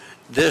 numbers,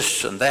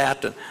 this and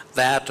that and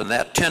that and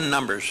that, 10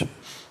 numbers.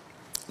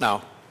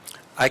 Now,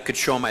 I could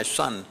show my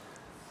son,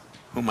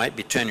 who might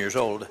be 10 years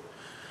old,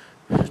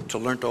 to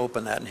learn to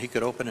open that, and he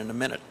could open in a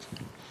minute.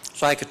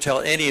 So I could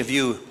tell any of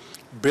you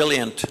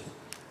brilliant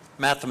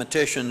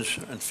mathematicians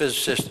and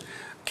physicists,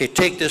 okay,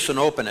 take this and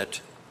open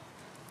it.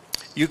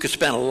 You could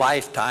spend a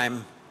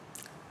lifetime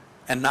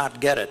and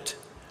not get it.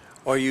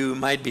 Or you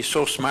might be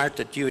so smart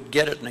that you would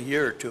get it in a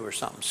year or two or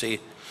something, see?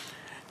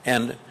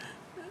 And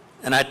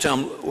I tell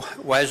them,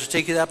 why does it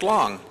take you that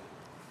long?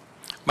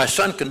 My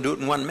son can do it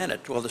in 1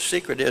 minute. Well, the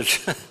secret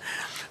is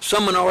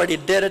someone already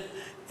did it,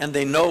 and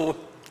they know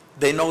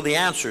the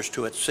answers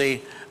to it.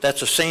 See,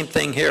 that's the same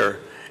thing here.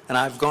 And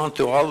I've gone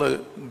through all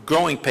the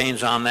growing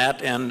pains on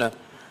that, and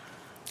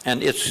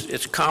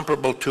it's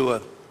comparable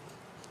to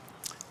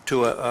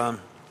a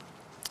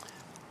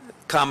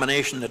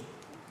combination that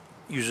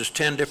uses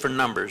 10 different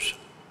numbers.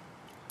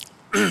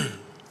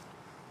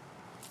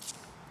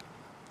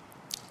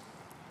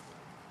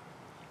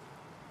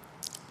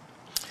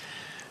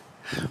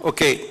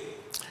 Okay,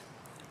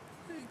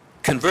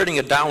 converting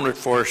a downward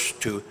force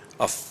to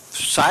a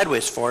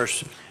sideways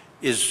force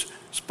is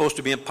supposed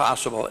to be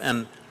impossible,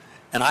 and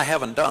I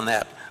haven't done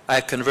that.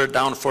 I convert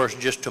downward force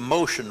just to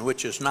motion,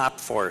 which is not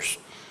force.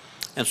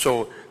 And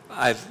so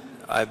I've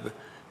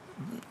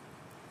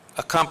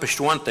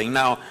accomplished one thing.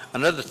 Now,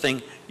 another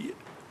thing,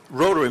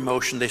 rotary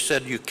motion, they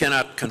said you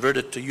cannot convert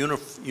it to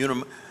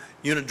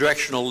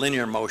unidirectional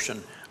linear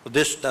motion. Well,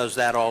 this does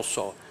that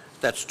also.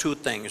 That's two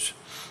things.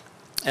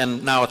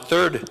 And now a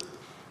third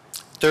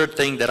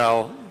thing that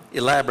I'll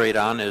elaborate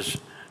on is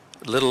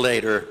a little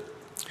later,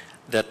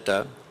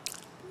 that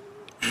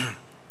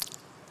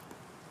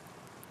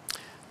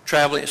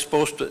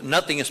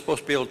nothing is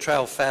supposed to be able to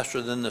travel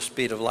faster than the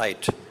speed of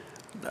light.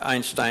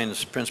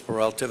 Einstein's principle of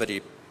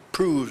relativity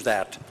proves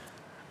that.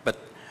 But,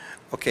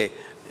 okay,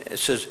 it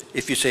says,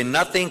 if you say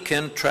nothing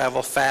can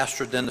travel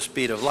faster than the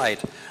speed of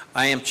light,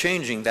 I am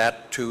changing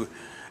that to,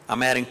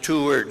 I'm adding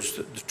two words.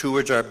 The two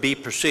words are be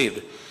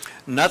perceived.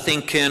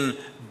 Nothing can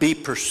be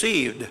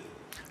perceived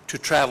to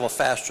travel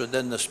faster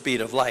than the speed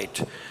of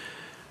light.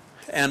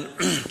 And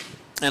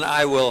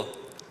I will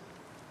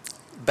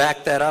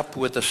back that up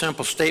with a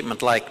simple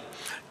statement like,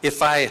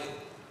 if I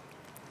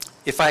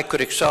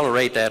could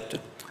accelerate at,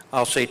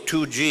 I'll say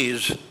 2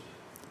 G's,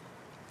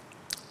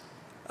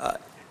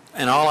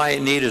 and all I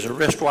need is a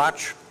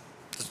wristwatch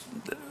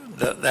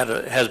that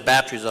has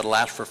batteries that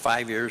last for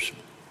 5 years,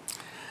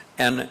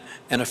 and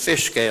a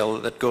fish scale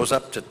that goes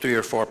up to 3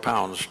 or 4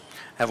 pounds,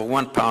 have a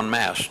 1 pound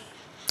mass.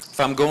 If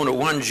I'm going to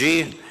 1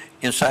 G,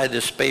 inside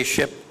this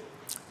spaceship,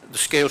 the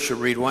scale should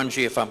read 1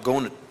 G. If I'm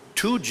going to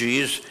 2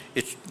 Gs,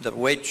 the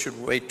weight should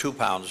weigh 2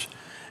 pounds.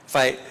 If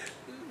I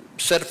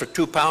set it for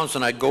 2 pounds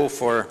and I go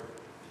for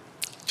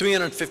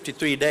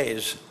 353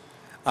 days,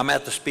 I'm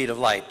at the speed of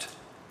light.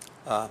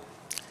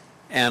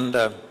 And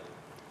to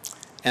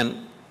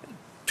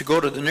go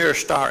to the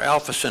nearest star,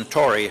 Alpha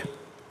Centauri,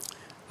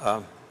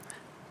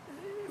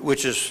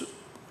 which is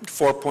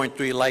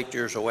 4.3 light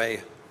years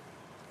away,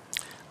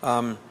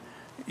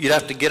 you'd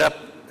have to get up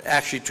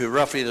actually to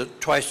roughly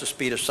twice the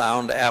speed of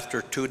sound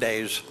after 2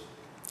 days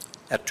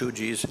at 2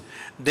 Gs.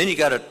 Then you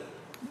got to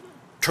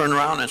turn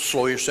around and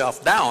slow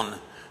yourself down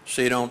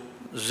so you don't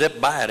zip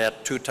by it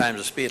at 2 times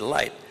the speed of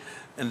light.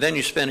 And then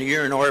you spend a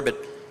year in orbit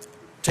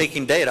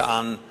taking data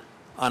on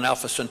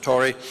Alpha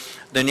Centauri.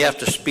 Then you have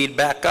to speed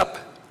back up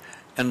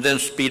and then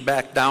speed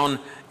back down.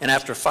 And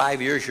after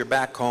 5 years, you're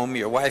back home.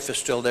 Your wife is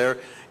still there.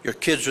 Your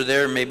kids are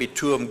there. Maybe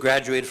 2 of them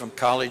graduated from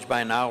college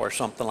by now or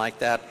something like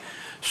that.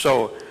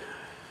 So,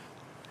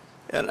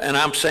 and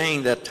I'm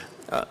saying that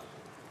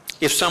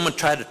if someone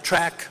tried to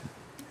track,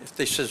 if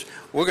they says,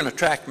 we're going to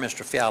track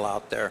Mr. Fiala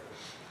out there,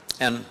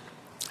 and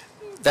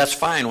that's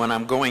fine when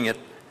I'm going at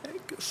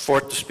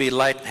 1/4 the speed of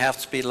light, half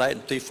the speed of light,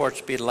 and 3/4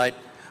 speed of light.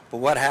 But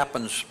what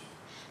happens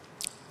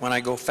when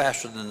I go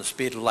faster than the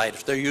speed of light?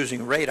 If they're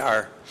using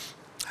radar,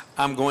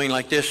 I'm going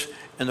like this,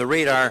 and the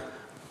radar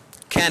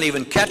can't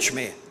even catch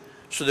me.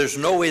 So there's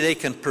no way they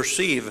can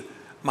perceive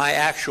my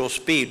actual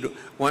speed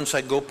once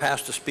I go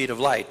past the speed of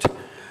light,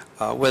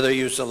 whether I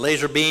use a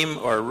laser beam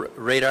or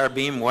radar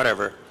beam,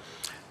 whatever.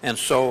 And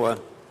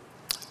so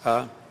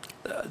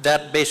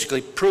that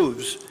basically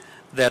proves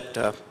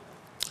that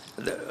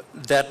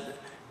that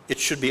it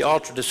should be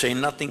altered to say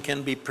nothing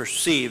can be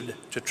perceived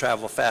to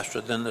travel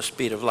faster than the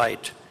speed of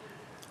light.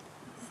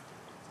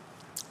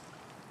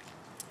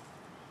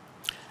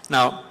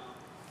 Now,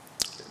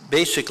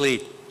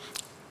 basically,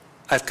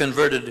 I've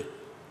converted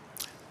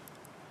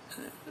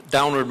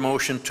downward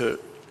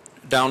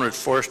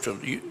force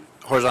to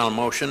horizontal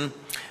motion.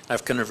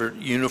 I've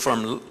converted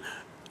uniform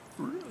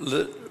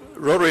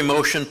rotary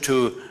motion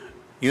to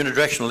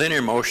unidirectional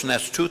linear motion.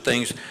 That's 2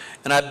 things.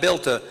 And I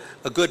built a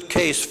good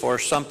case for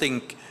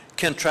something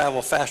can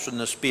travel faster than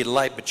the speed of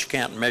light, but you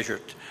can't measure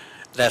it.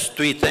 That's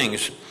 3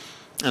 things.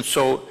 And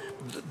so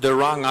they're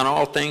wrong on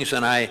all things,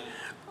 and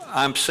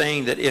I'm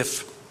saying that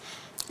if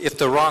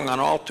they're wrong on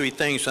all 3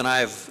 things, and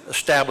I've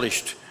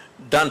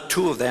done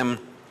 2 of them,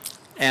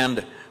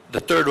 and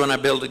the 3rd one I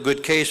built a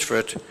good case for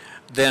it,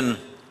 then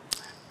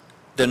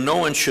no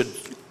one should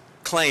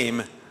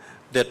claim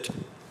that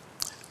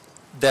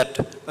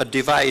a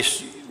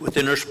device with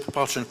inertial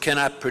propulsion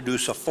cannot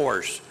produce a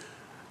force.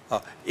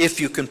 If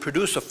you can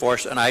produce a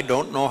force, and I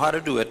don't know how to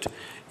do it,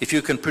 if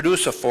you can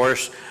produce a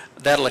force,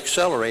 that'll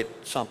accelerate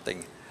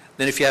something.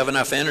 Then if you have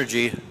enough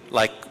energy,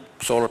 like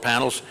solar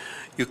panels,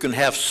 you can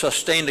have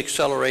sustained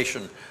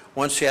acceleration.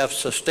 Once you have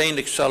sustained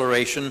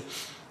acceleration,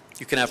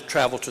 you can have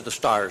travel to the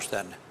stars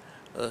then.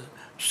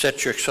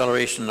 Set your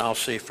acceleration, I'll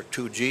say, for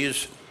 2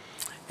 Gs,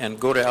 and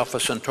go to Alpha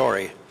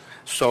Centauri.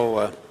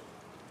 So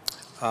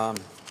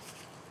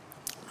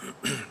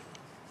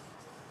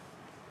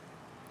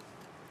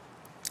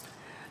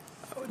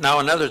now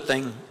another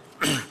thing,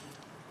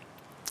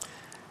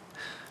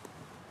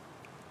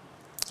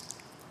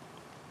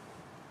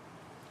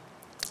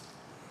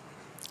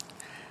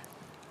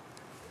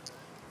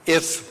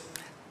 if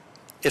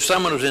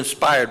someone was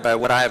inspired by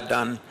what I've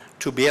done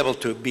to be able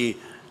to be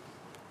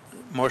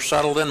more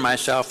subtle than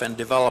myself and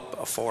develop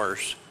a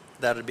force,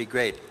 that would be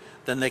great.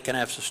 Then they can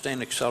have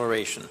sustained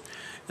acceleration.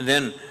 And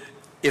then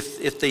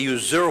if they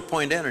use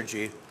 0-point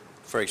energy,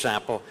 for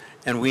example,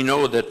 and we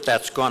know that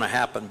that's going to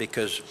happen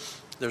because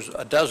there's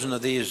a dozen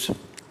of these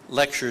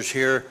lectures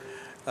here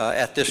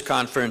at this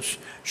conference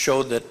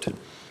show that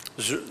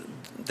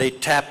they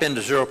tap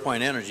into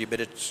 0-point energy,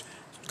 but it's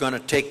going to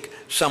take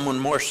someone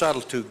more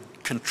subtle to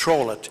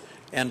control it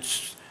and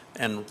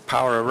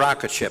power a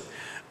rocket ship.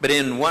 But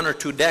in 1 or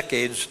 2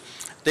 decades,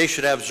 they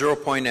should have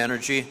 0-point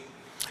energy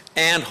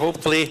and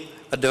hopefully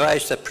a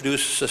device that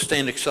produces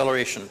sustained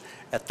acceleration.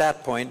 At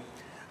that point,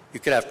 you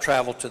could have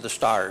travel to the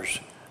stars,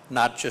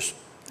 not just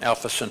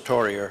Alpha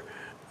Centauri or,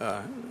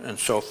 and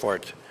so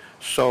forth.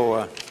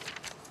 So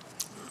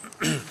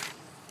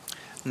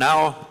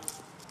now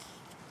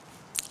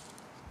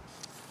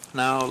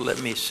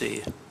let me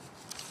see.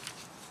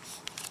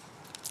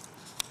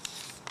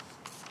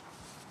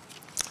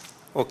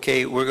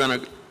 Okay, we're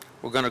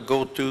gonna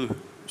go through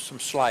some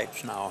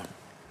slides now.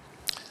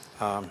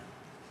 Let's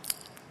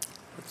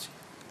see.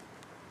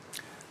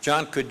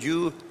 John, could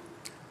you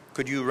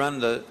run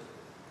the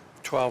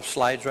 12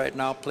 slides right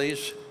now,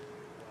 please?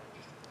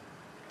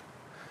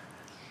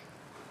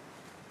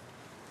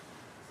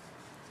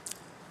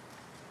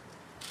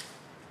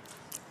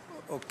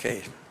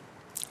 Okay,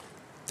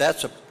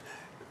 that's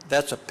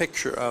a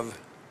picture of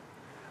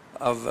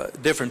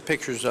different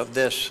pictures of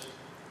this.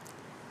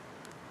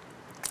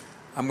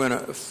 I'm going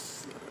to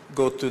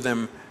go through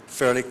them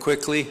fairly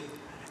quickly,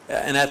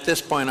 and at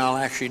this point I'll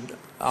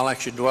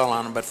actually dwell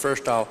on them. But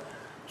first I'll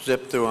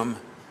zip through them.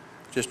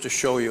 just to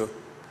show you.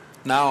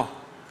 Now,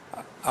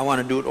 I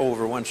want to do it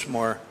over once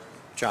more,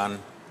 John.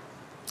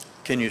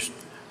 Can you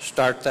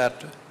start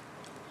that?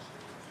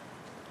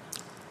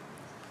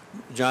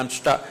 John,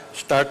 start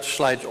the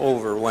slides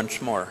over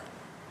once more.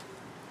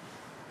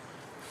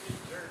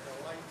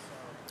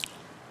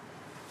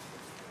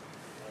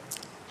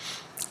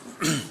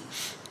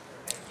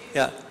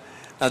 Yeah.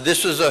 Now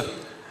this is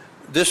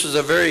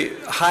a very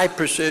high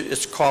precision.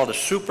 It's called a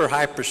super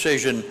high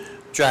precision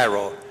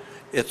gyro.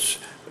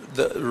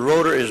 The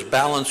rotor is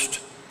balanced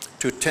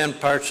to 10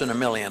 parts in a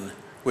million,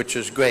 which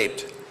is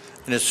great,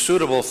 and it's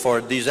suitable for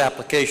these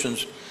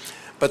applications.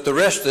 But the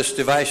rest of this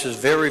device is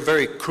very,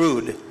 very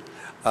crude.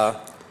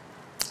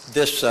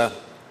 This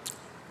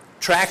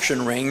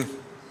traction ring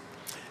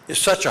is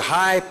such a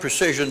high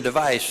precision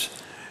device,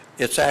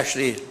 it's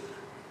actually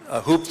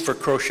a hoop for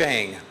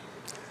crocheting.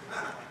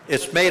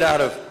 It's made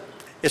out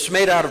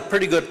of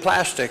pretty good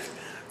plastic,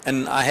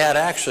 and I had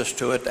access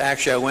to it.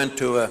 Actually, I went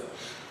to a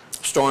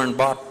store and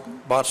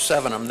bought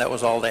 7 of them. That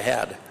was all they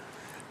had.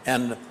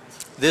 And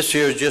this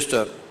here is just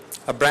a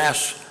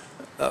brass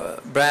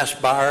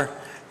bar,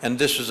 and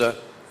this is a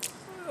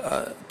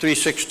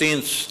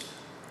 3/16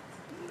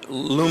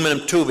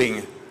 aluminum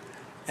tubing,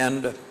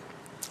 and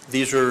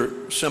these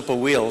are simple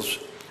wheels.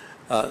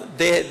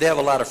 They have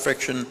a lot of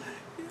friction.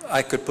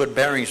 I could put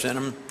bearings in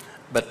them,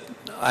 but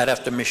I'd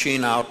have to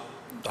machine out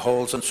the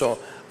holes, and so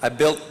I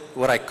built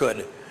what I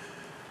could.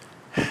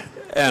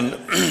 And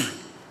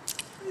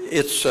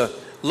it's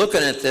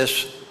looking at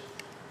this,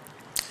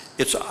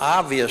 it's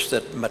obvious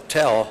that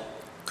Mattel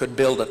could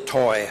build a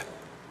toy,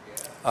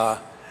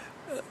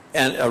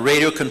 and a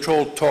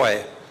radio-controlled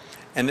toy,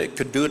 and it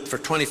could do it for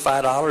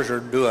 $25 or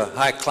do a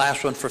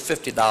high-class one for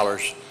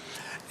 $50.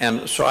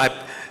 And so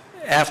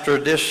after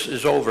this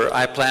is over,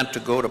 I plan to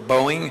go to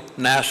Boeing,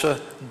 NASA,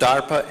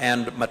 DARPA,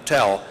 and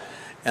Mattel.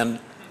 And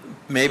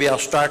maybe I'll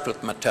start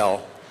with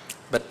Mattel,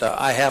 but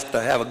I have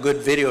to have a good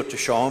video to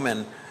show them,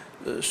 and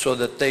so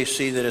that they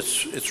see that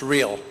it's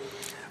real.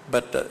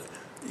 But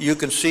you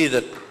can see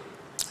that,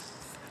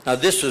 now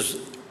this is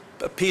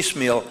a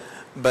piecemeal,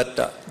 but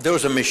there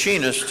was a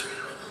machinist,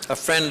 a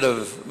friend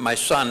of my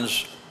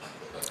son's.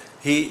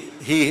 He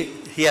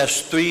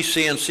has 3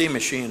 CNC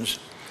machines,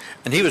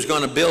 and he was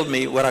going to build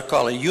me what I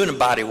call a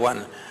unibody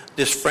one.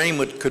 This frame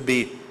could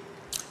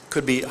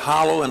be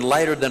hollow and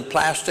lighter than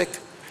plastic,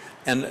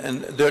 and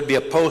there'd be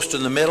a post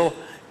in the middle.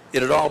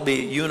 It'd all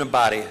be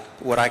unibody,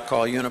 what I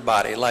call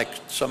unibody, like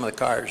some of the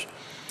cars.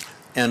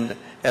 And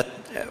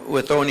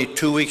with only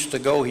 2 weeks to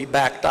go, he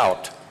backed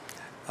out.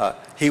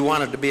 He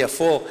wanted to be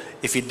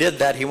if he did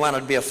that, he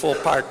wanted to be a full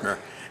partner.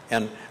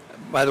 And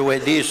by the way,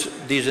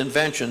 these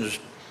inventions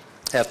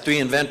have 3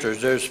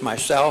 inventors. There's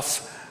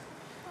myself,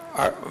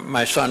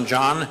 my son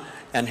John,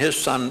 and his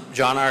son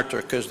John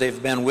Arthur, because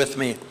they've been with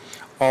me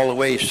all the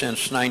way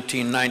since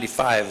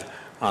 1995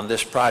 on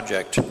this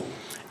project.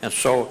 And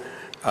so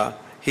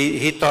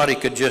he thought he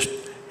could just,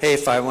 hey,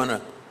 if I want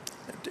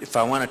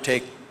to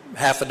take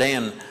half a day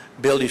and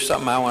build you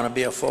something, I want to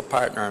be a full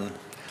partner. And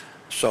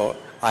so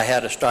I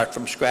had to start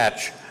from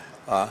scratch,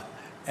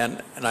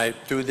 and I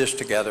threw this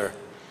together.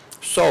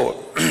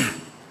 So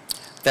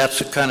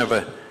that's a kind of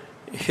a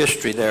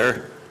history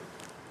there.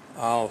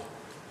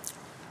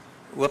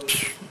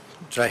 Whoops,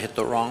 did I hit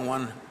the wrong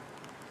one?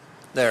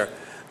 There.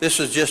 This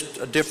is just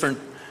a different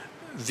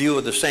view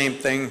of the same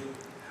thing.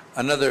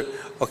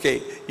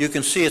 Okay, you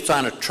can see it's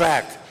on a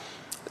track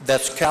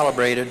that's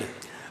calibrated.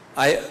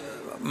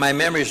 My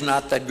memory is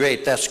not that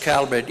great. That's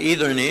calibrated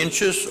either in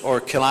inches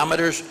or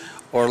kilometers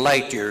or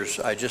light years.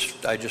 I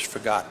just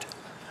forgot.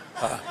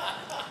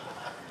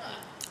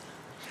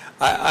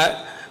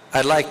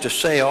 I'd like to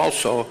say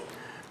also,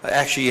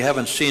 actually you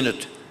haven't seen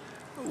it.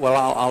 Well,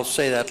 I'll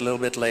say that a little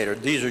bit later.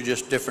 These are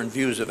just different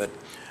views of it.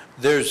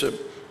 There's an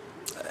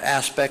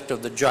aspect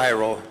of the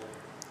gyro,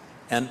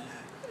 and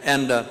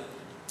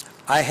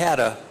I had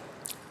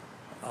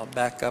I'll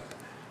back up.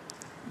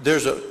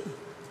 There's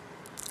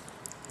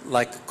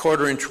like a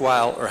 1/4 inch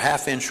wide or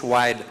 1/2 inch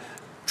wide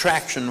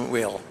traction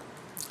wheel,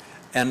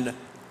 and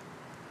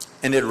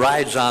it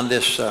rides on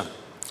this.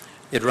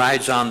 It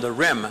rides on the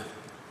rim.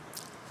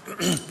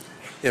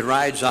 It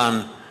rides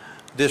on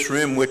this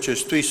rim, which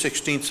is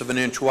 3/16 of an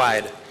inch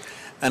wide,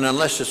 and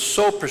unless it's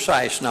so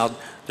precise, now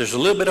there's a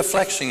little bit of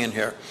flexing in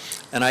here,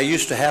 and I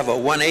used to have a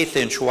 1/8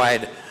 inch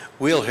wide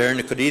wheel here, and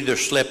it could either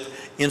slip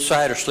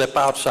inside or slip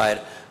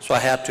outside, so I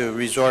had to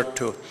resort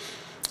to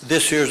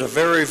this. Here's a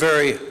very,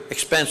 very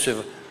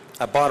expensive.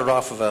 I bought it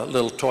off of a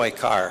little toy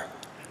car,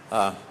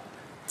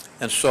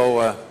 and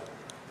so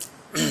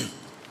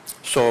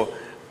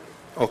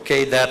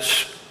okay,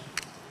 that's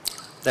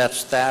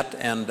that,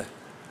 and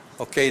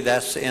okay,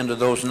 that's the end of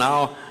those.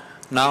 Now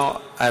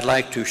I'd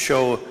like to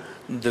show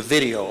the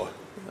video,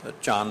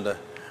 John, the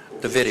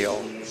video.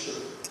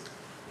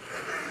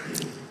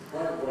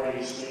 Part of why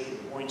he's making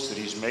the points that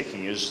he's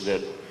making is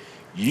that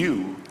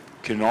you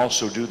can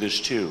also do this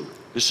too.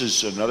 This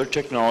is another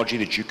technology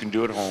that you can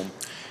do at home.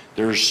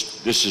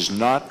 This is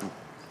not,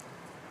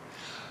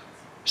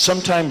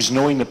 sometimes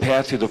knowing the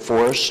path through the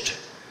forest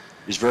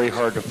is very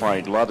hard to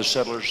find. A lot of the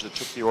settlers that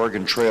took the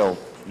Oregon Trail,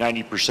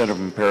 90% of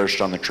them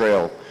perished on the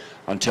trail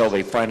until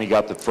they finally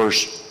got the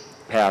first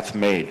path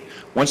made.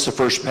 Once the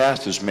first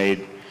path is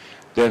made,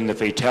 then the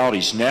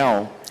fatalities.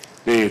 Now,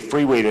 the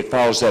freeway that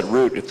follows that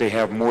route, if they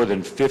have more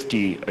than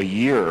 50 a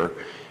year,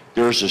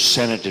 there's a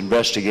Senate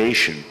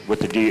investigation with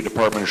the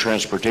Department of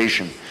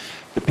Transportation.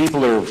 The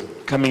people that are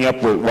coming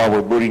up with, while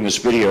we're booting this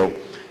video,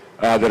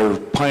 that are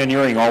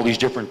pioneering all these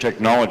different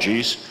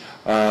technologies,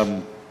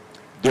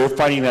 they're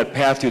finding that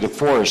path through the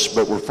forest,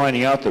 but we're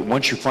finding out that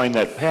once you find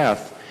that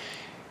path,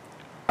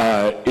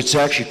 it's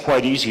actually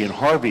quite easy. And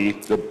Harvey,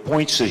 the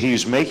points that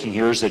he's making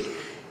here is that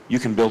you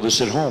can build this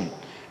at home.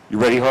 You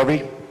ready,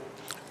 Harvey?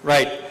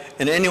 Right.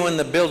 And anyone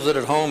that builds it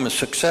at home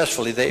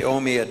successfully, they owe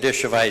me a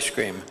dish of ice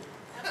cream.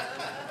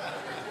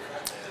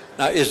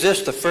 Now, is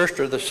this the first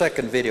or the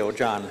second video,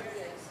 John?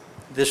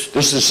 This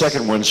is the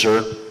second one,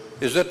 sir.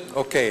 Is it?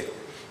 Okay.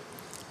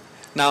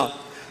 Now,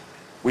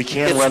 we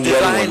can't run the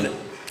other one.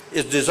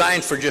 It's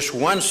designed for just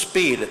one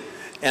speed,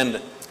 and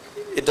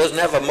it doesn't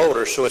have a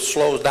motor, so it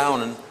slows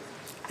down. And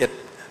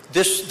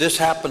this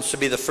happens to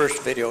be the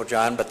first video,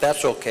 John, but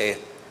that's okay.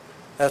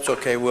 That's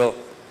okay.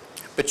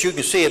 But you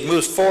can see it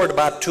moves forward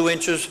about 2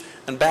 inches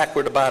and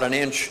backward about 1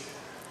 inch,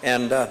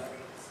 and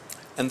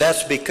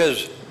that's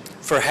because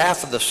for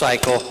half of the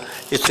cycle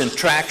it's in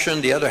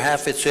traction, the other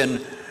half it's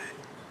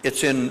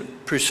in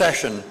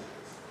precession.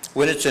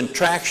 When it's in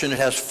traction, it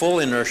has full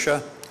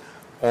inertia,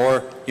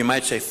 or you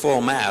might say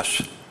full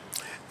mass.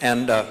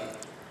 And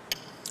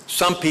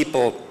some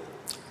people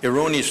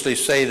erroneously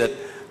say that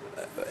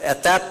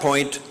at that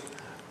point...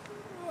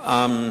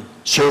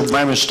 Sir,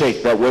 my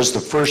mistake. That was the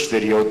first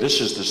video. This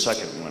is the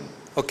second one.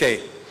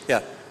 Okay,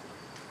 yeah.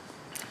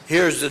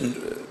 Here's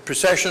the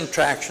precession,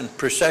 traction,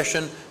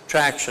 precession,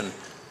 traction,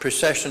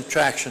 precession,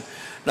 traction.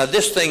 Now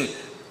this thing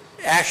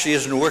actually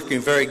isn't working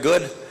very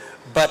good,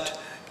 but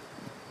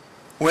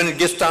when it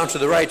gets down to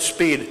the right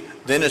speed,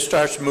 then it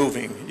starts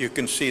moving. You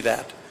can see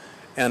that.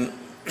 And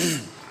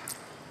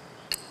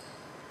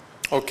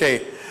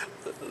okay,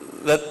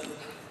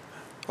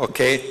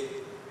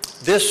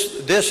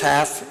 this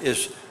half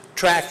is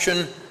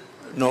traction,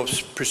 no,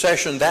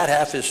 precession. That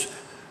half is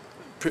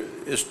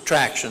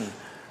traction.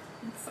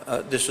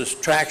 This is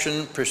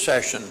traction,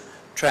 precession,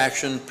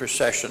 traction,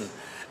 precession.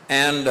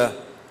 And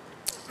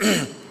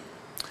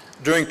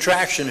during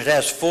traction, it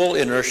has full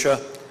inertia,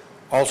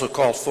 also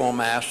called full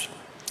mass.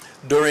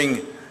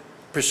 During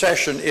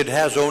precession, it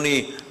has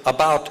only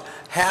about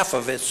half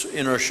of its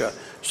inertia.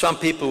 Some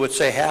people would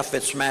say half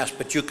its mass,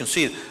 but you can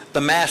see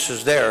the mass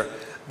is there,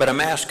 but a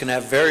mass can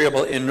have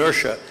variable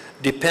inertia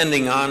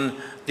depending on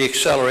the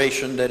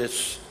acceleration that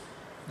it's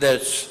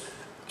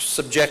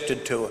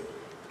subjected to.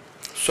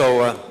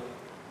 So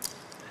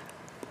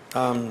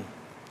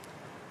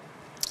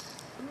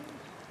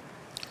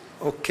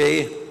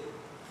okay,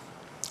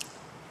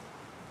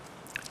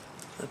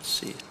 let's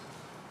see.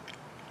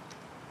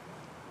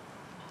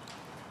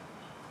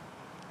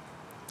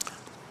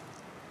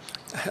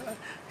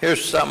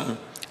 Here's something,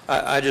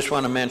 I just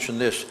want to mention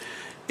this.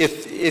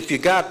 If you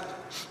got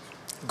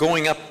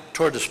going up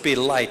toward the speed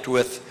of light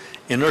with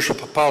inertial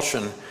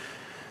propulsion,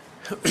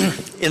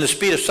 in the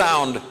speed of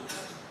sound,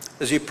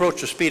 as you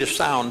approach the speed of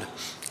sound,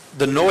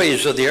 the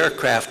noise of the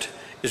aircraft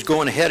is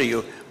going ahead of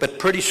you, but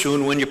pretty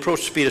soon when you approach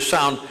the speed of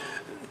sound,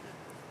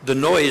 the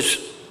noise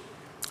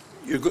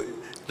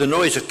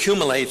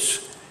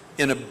accumulates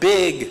in a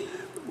big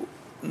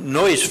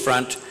noise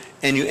front,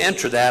 and you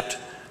enter that.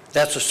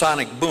 That's a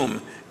sonic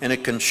boom, and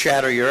it can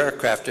shatter your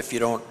aircraft if you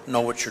don't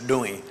know what you're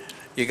doing.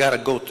 You got to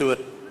go through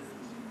it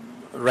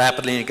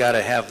rapidly, and you got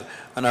to have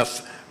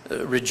enough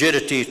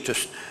rigidity to...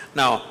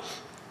 Now,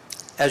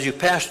 as you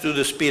pass through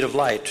the speed of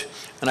light,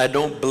 and I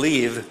don't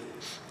believe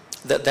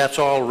that that's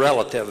all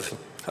relative,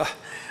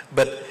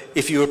 but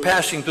if you were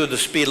passing through the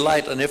speed of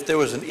light, and if there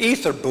was an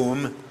ether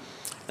boom,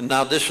 and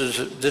now this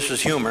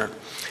is humor,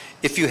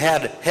 if you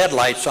had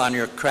headlights on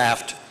your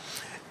craft,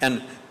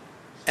 and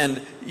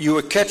you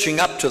were catching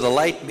up to the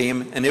light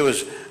beam, and it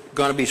was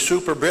going to be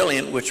super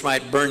brilliant, which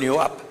might burn you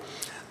up,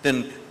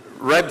 then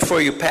right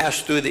before you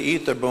pass through the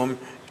ether boom,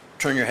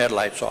 turn your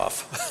headlights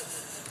off.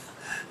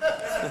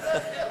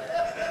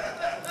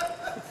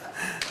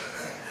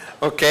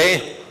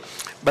 Okay,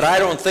 but I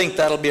don't think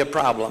that'll be a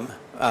problem.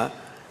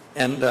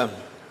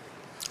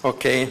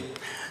 Okay,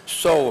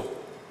 so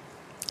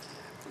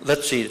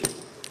let's see.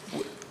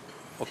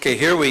 Okay,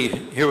 here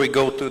we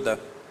go through the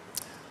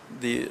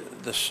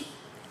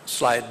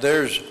slide.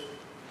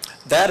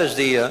 That is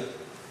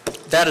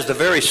the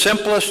very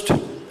simplest.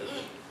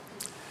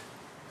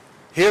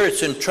 Here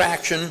it's in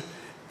traction,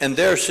 and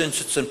there,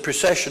 since it's in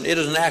precession, it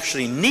doesn't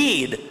actually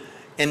need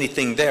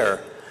anything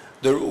there.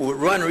 The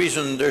one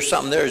reason there's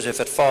something there is if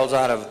it falls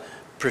out of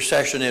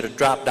precession, it'll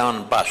drop down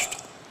and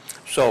bust.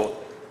 So,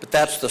 but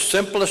that's the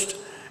simplest.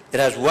 It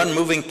has one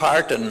moving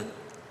part and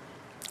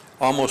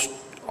almost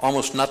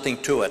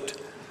nothing to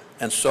it.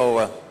 And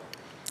so,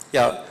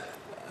 yeah,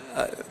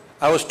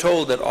 I was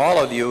told that all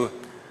of you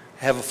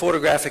have a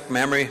photographic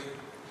memory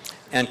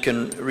and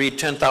can read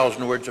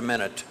 10,000 words a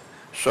minute.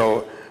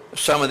 So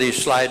some of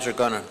these slides are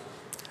going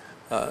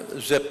to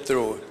zip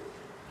through.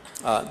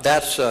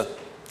 That's a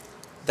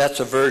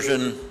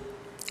version,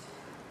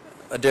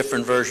 a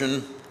different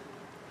version.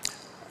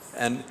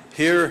 And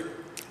here,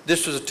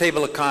 this is a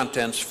table of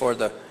contents for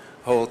the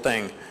whole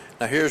thing.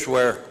 Now here's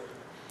where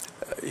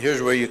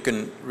you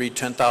can read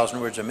 10,000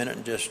 words a minute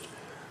and just,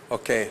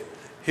 okay.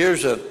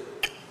 Here's an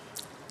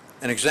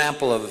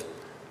example of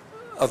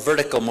a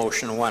vertical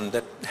motion one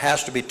that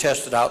has to be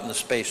tested out in the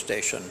space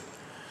station.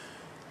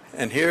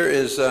 And here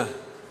is,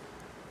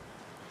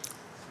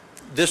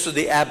 this is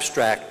the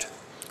abstract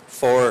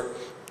for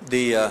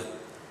the,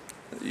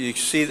 you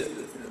see,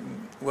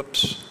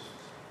 whoops,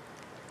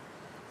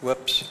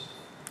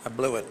 I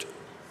blew it.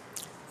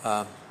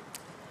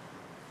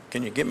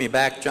 Can you get me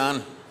back,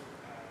 John?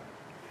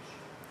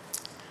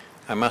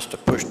 I must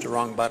have pushed the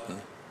wrong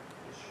button.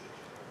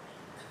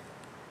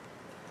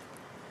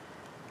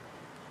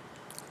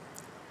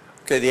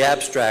 Okay, the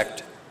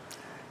abstract.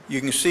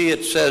 You can see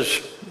it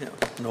says,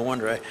 no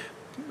wonder I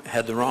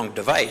had the wrong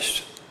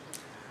device.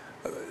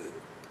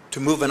 To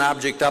move an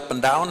object up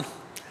and down,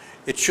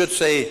 it should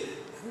say,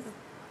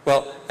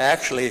 well,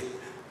 actually,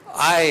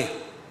 I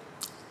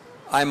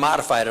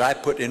modified it. I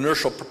put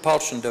inertial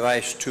propulsion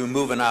device to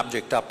move an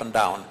object up and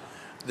down.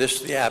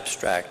 This is the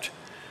abstract.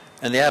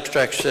 And the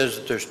abstract says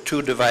that there's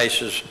two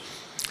devices.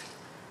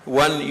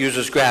 One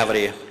uses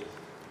gravity,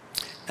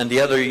 and the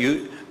other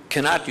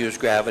cannot use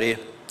gravity.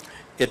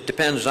 It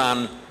depends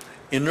on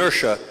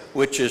inertia,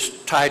 which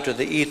is tied to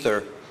the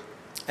ether.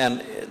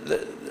 And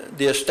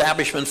the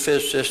establishment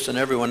physicists and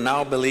everyone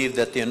now believe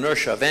that the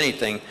inertia of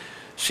anything,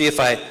 see if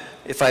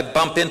I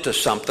bump into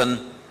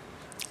something,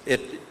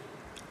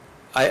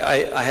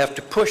 I have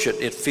to push it.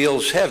 It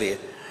feels heavy.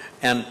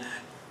 And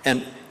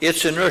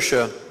its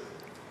inertia,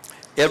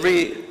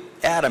 every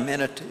atom in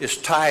it is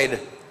tied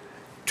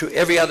to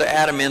every other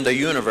atom in the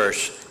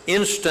universe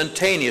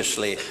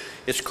instantaneously.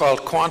 It's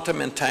called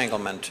quantum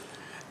entanglement.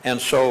 And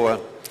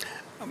so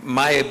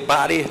my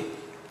body,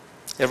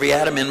 every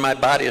atom in my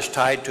body is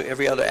tied to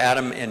every other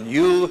atom in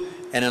you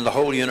and in the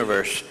whole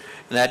universe.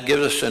 And that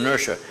gives us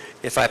inertia.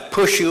 If I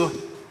push you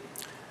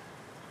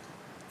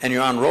and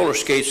you're on roller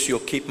skates, you'll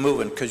keep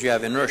moving because you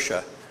have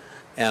inertia.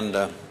 And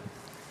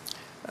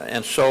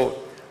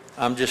so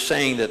I'm just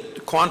saying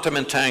that quantum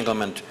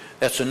entanglement,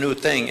 that's a new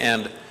thing.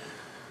 And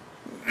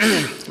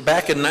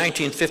back in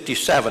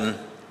 1957,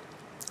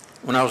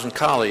 when I was in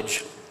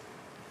college,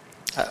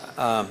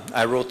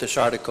 I wrote this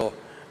article,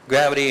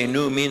 Gravity, a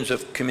New Means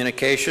of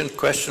Communication,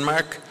 question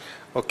mark.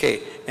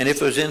 Okay, and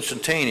if it was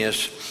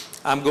instantaneous,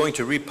 I'm going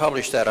to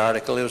republish that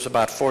article. It was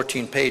about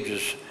 14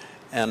 pages.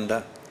 And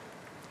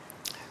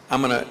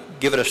I'm going to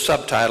give it a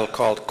subtitle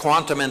called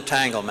Quantum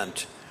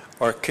Entanglement,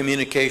 or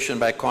Communication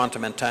by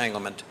Quantum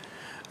Entanglement.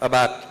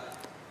 About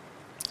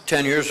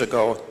 10 years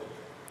ago,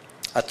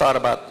 I thought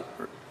about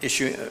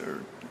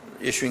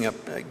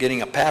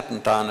getting a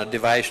patent on a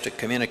device to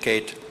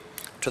communicate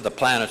to the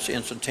planets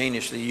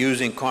instantaneously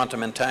using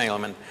quantum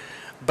entanglement.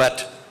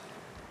 But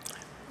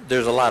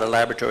there's a lot of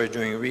laboratories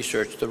doing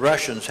research. The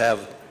Russians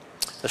have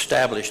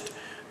established,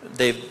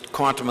 they've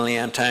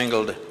quantumly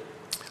entangled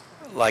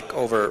like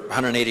over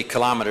 180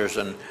 kilometers,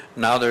 and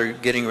now they're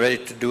getting ready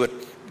to do it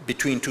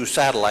between two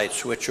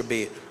satellites, which will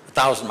be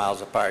 1,000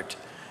 miles apart.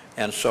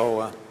 And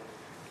so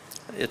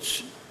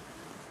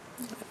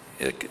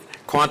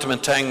quantum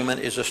entanglement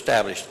is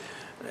established.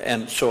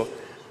 And so,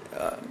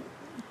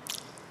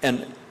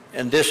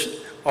 and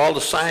this, all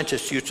the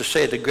scientists used to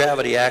say that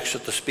gravity acts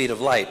at the speed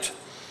of light.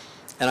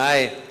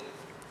 And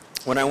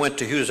when I went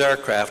to Hughes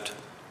Aircraft,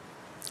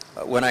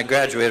 when I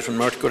graduated from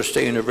North Dakota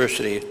State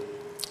University,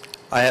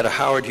 I had a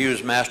Howard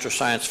Hughes Master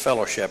Science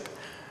Fellowship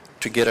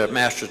to get a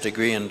master's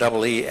degree in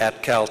EE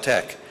at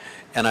Caltech.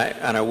 And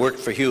I worked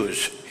for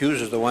Hughes.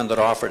 Hughes is the one that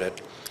offered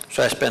it.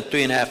 So I spent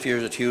 3.5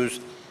 years at Hughes,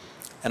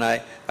 and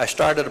I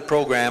started a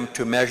program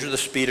to measure the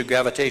speed of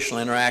gravitational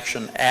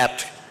interaction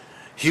at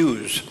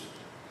Hughes.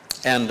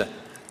 And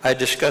I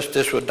discussed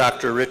this with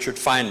Dr. Richard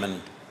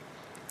Feynman,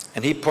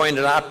 and he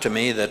pointed out to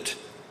me that,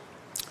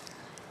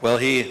 well,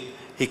 he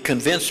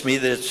convinced me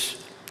that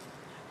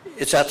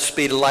it's at the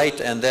speed of light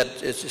and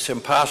that it's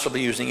impossible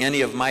using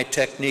any of my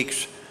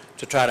techniques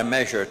to try to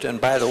measure it.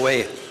 And by the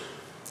way,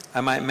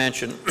 I might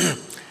mention,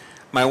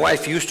 my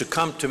wife used to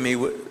come to me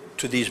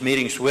to these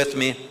meetings with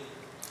me,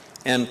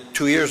 and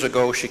 2 years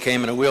ago she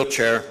came in a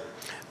wheelchair.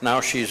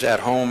 Now she's at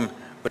home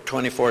with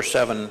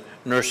 24/7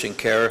 nursing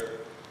care,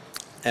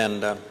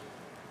 and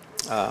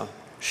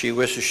she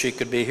wishes she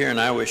could be here, and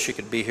I wish she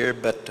could be here,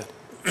 but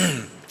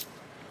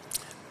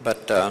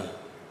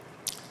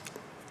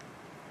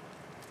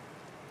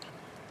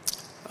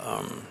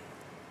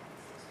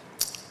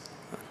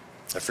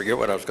I forget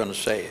what I was going to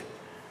say.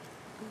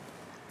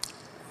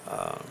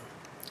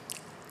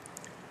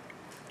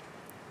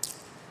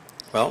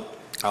 Well,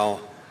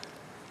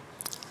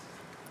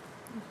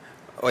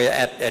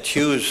 at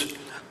Hughes,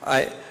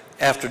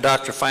 after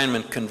Dr.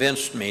 Feynman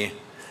convinced me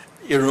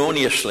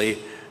erroneously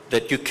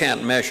that you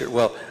can't measure,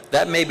 well,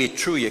 that may be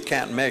true, you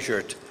can't measure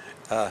it,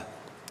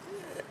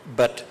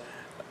 but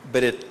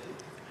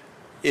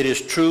it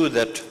is true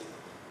that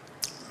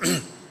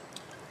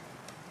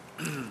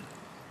We've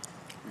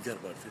got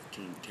about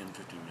 15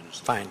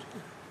 minutes. fine.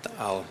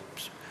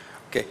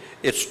 Okay.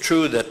 It's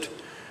true that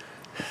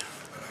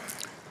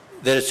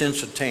it's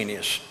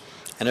instantaneous,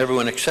 and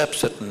everyone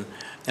accepts it, and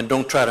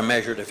don't try to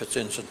measure it if it's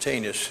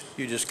instantaneous.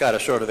 You just got to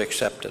sort of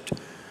accept it.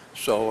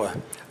 So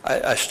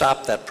I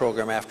stopped that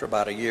program after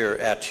about a year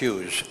at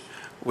Hughes,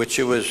 which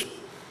it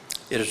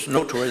is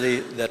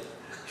noteworthy that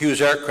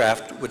Hughes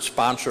Aircraft would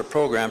sponsor a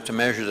program to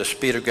measure the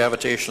speed of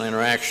gravitational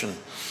interaction,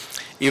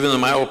 even though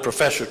my old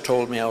professor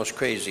told me I was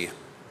crazy.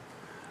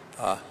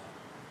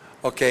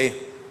 Okay,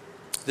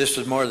 this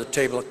is more of the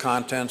table of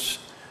contents,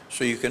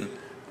 so you can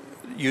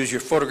use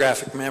your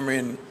photographic memory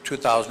in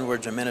 2,000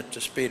 words a minute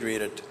to speed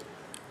read it.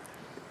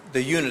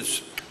 The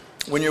units,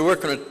 when you're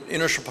working with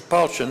inertial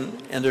propulsion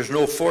and there's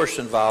no force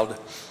involved,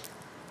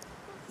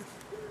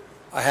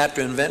 I had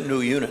to invent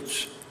new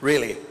units,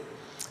 really.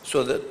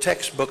 So the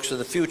textbooks of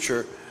the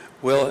future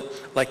will,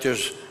 like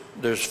there's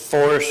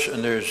force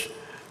and there's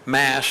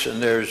mass and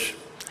there's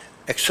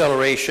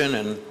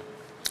acceleration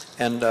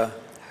and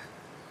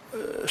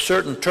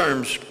certain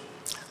terms,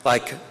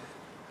 like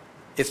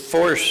if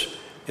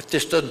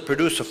this doesn't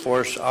produce a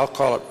force, I'll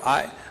call it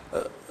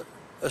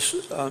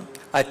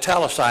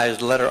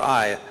italicized letter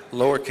I,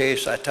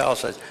 lowercase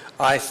italicized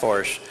I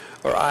force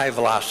or I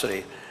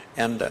velocity,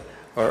 and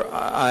or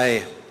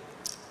I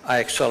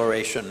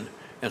acceleration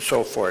and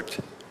so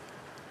forth.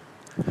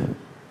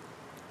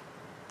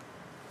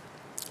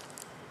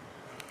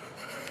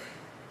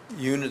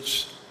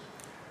 Units,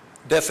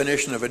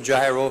 definition of a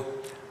gyro.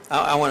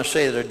 I want to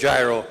say that a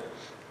gyro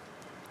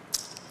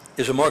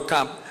is a more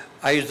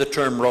I use the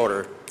term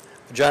rotor.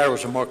 A gyro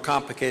is a more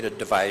complicated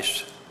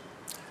device.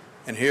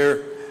 And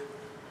here,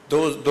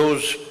 those little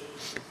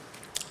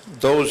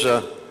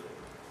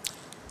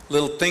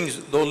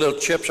things, those little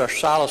chips are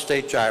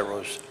solid-state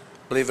gyros.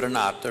 Believe it or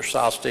not, they're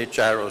solid-state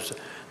gyros.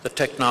 The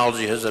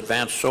technology has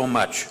advanced so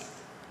much.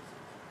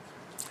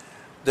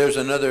 There's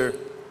another,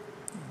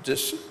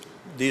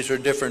 these are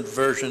different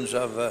versions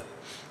of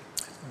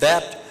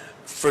that.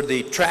 For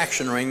the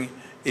traction ring,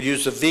 it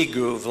used a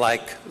V-groove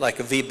like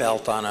a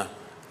V-belt on a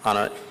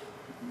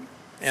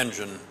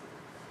engine.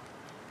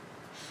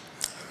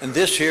 And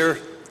this here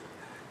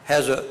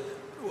has a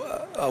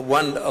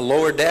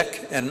lower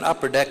deck and an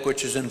upper deck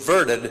which is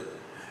inverted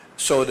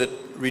so that it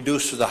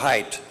reduces the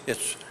height.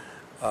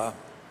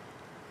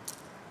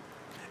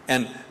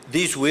 And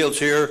these wheels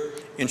here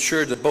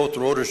ensure that both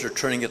rotors are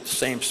turning at the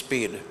same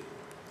speed.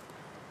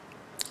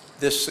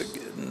 This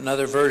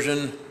another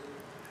version.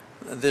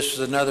 This is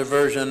another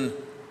version,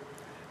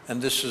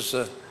 and this is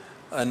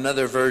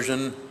another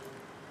version.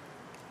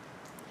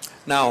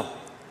 Now,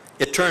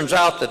 it turns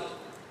out that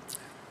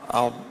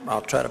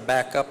I'll try to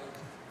back up.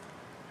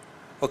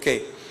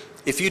 Okay,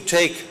 if you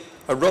take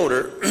a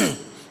rotor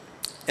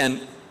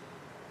and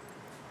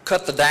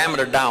cut the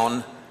diameter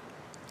down,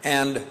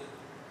 and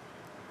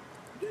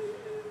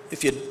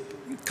if you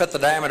cut the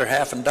diameter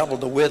half and double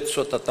the width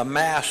so that the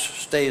mass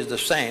stays the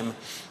same,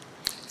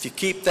 if you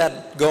keep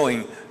that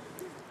going,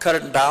 cut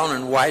it down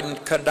and widen,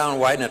 cut it down and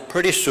widen it,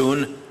 pretty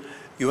soon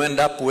you end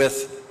up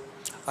with,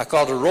 I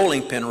call it a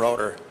rolling pin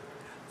rotor.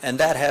 And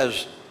that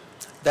has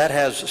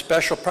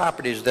special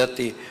properties that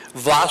the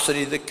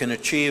velocity that can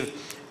achieve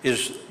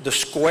is the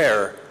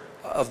square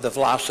of the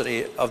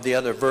velocity of the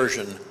other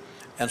version.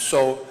 And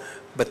so,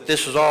 but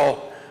this is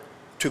all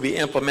to be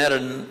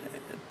implemented and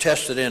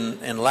tested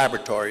in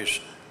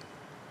laboratories.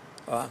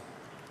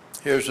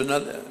 Here's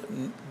another,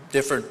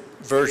 different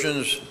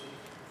versions.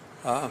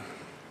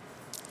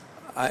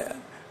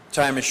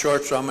 Time is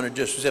short, so I'm going to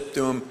just zip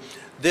through them.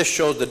 This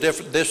shows the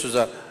different. This is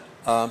a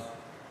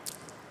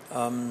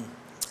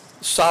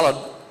solid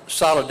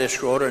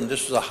disk rotor, and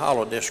this is a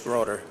hollow disk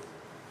rotor,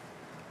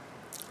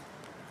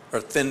 or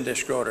thin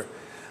disk rotor.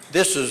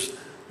 This is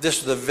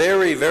the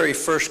very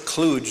first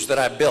kludge that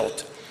I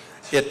built.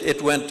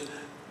 It went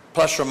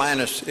plus or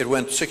minus. It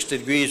went 60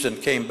 degrees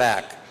and came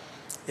back.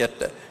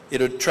 It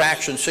would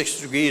traction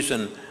 60 degrees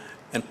and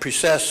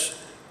precess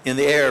in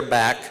the air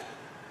back.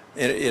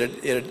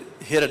 It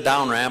hit a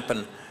down ramp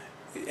and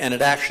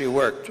it actually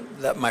worked.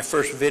 My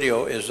first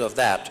video is of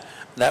that.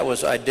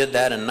 I did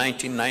that in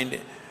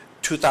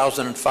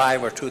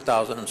 2005 or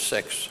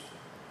 2006.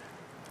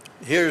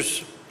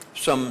 Here's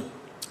some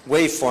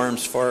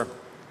waveforms for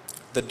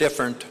the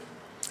different.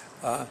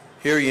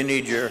 Here you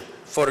need your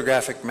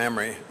photographic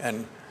memory,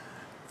 and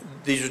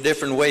these are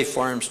different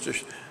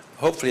waveforms.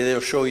 Hopefully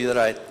they'll show you that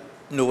I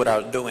knew what I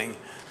was doing.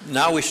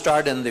 Now we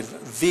start in the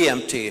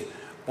VMT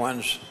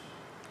ones.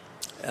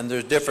 And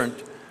there's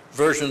different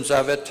versions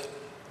of it.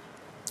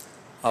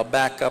 I'll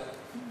back up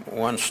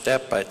one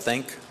step, I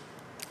think.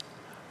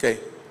 Okay.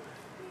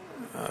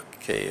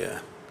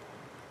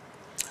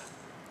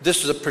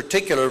 This is a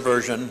particular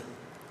version.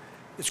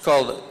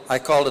 I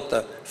called it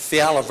the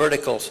Fiala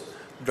vertical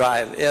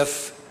drive,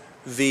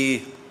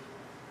 FVSD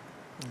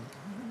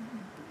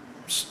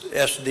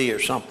or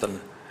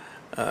something.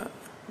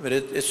 But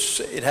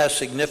it has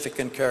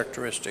significant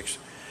characteristics.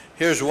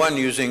 Here's one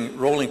using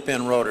rolling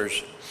pin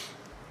rotors.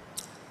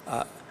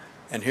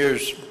 And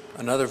here's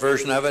another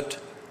version of it.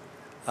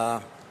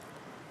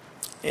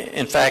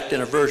 In fact,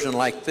 in a version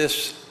like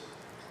this,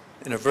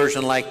 in a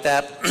version like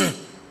that,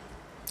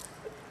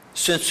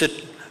 since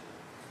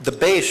the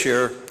base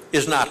here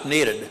is not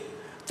needed,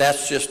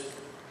 that's just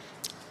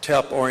to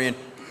help orient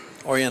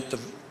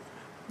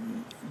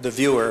the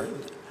viewer.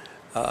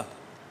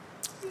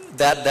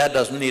 That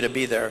doesn't need to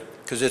be there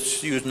because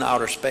it's used in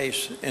outer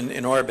space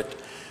in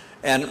orbit.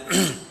 And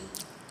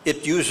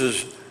it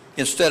uses,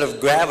 instead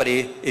of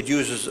gravity, it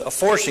uses a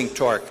forcing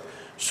torque.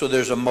 So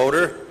there's a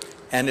motor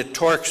and it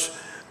torques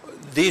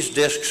these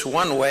discs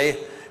one way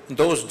and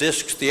those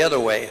discs the other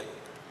way.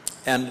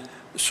 And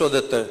so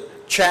that the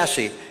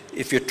chassis,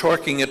 if you're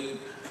torquing it,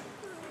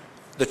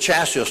 the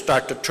chassis will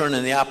start to turn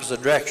in the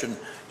opposite direction.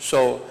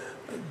 So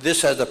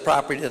this has the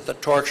property that the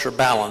torques are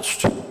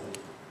balanced.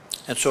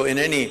 And so in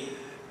any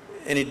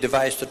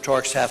device, the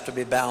torques have to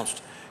be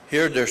balanced.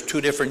 Here, there's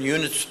two different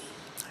units.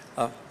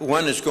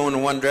 One is going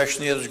in one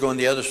direction, the other is going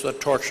the other, so the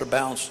torques are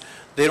balanced.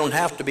 They don't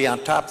have to be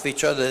on top of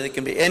each other. They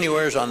can be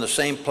anywhere on the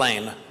same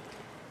plane.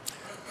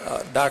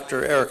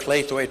 Dr. Eric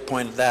Lathwaite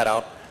pointed that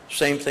out.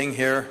 Same thing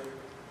here.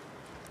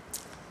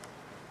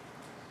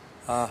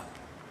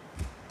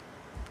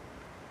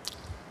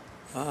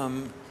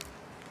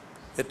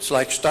 It's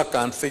like stuck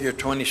on figure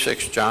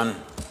 26, John.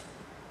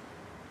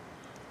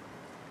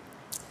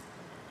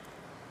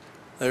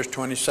 There's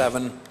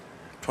 27,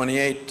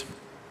 28.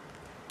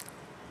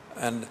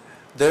 And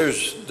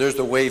there's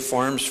the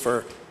waveforms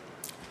for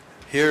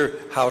here,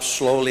 how it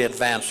slowly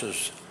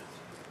advances.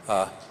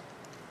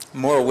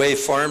 More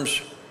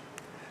waveforms.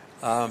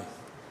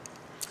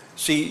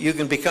 See, you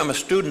can become a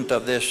student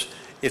of this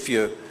if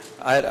you,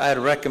 I'd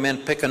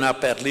recommend picking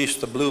up at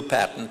least the blue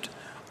patent.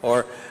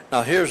 Or,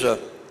 now here's a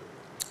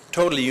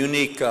totally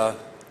unique, up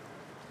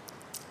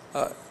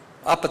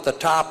at the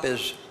top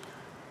is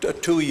a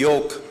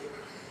two-yoke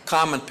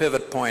common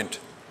pivot point.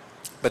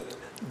 But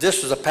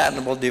this is a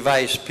patentable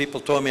device. People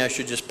told me I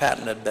should just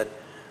patent it, but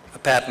a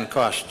patent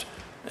costs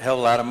a hell of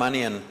a lot of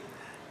money, and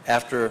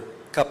after a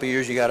couple of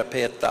years you got to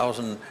pay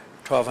 $1,000,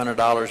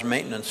 $1,200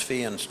 maintenance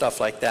fee and stuff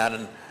like that.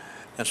 And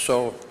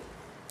so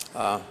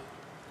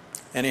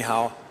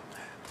anyhow,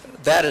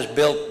 that is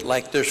built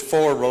like there's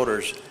 4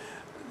 rotors.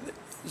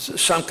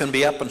 Some can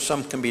be up and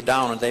some can be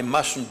down, and they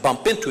mustn't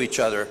bump into each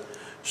other.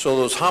 So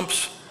those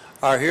humps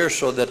are here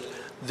so that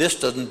this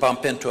doesn't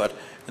bump into it.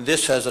 And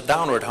this has a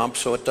downward hump,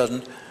 so it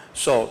doesn't.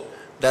 So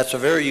that's a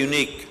very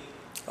unique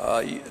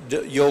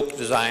yoke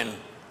design.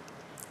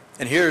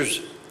 And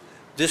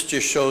this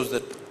just shows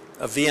that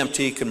a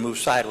VMT can move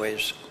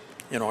sideways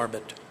in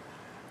orbit.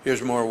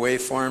 Here's more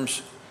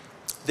waveforms.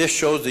 This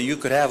shows that you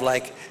could have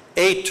like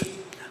 8,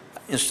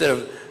 instead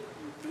of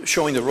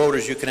showing the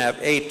rotors, you can have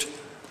 8,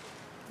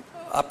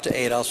 up to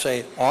 8, I'll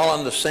say, all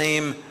on the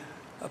same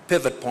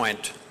pivot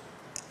point.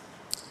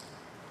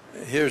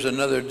 Here's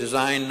another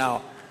design.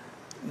 Now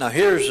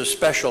here's a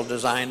special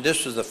design.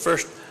 This is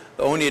the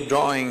only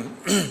drawing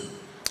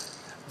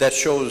that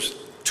shows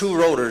 2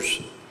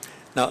 rotors.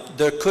 Now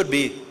there could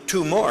be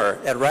 2 more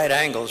at right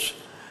angles,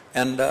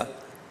 and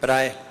but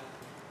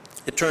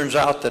it turns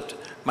out that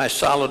my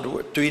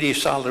 3D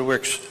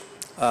SolidWorks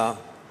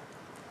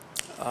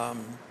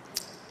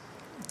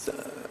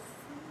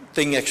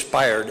thing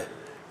expired,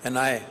 and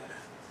I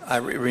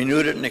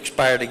renewed it and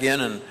expired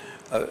again, and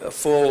a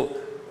full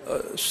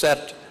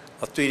set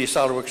of 3D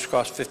SolidWorks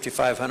cost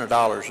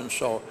 $5,500, and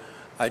so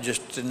I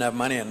just didn't have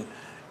money, and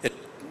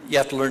you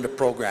have to learn to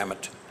program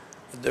it.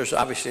 There's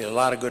obviously a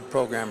lot of good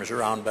programmers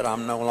around, but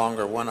I'm no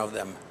longer one of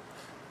them.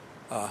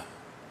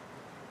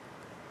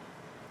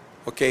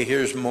 Okay,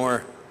 here's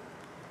more,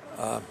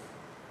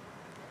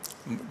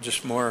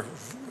 just more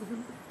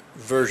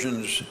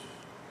versions.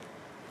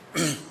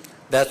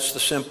 That's the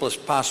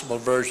simplest possible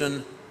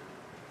version.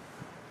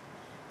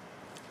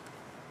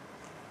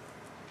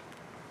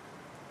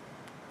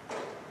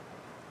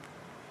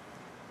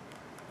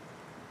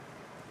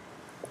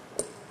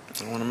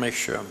 I want to make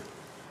sure.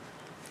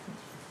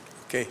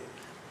 Okay.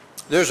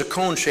 There's a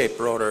cone-shaped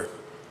rotor.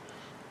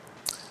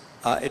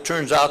 It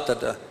turns out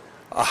that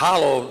a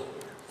hollow,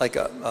 like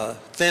a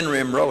thin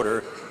rim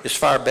rotor, is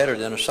far better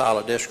than a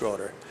solid disc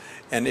rotor.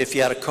 And if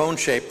you had a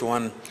cone-shaped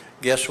one,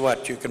 guess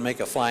what? You can make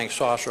a flying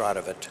saucer out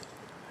of it.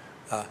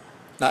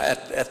 Now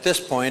at this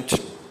point,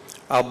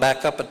 I'll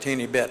back up a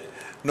teeny bit.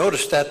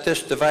 Notice that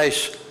this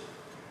device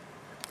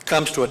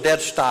comes to a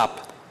dead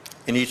stop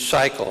in each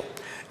cycle.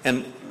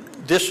 And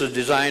this is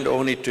designed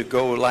only to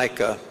go like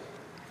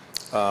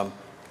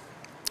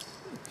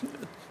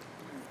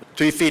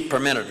 3 feet per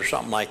minute or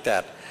something like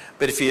that.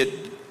 But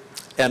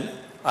and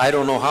I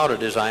don't know how to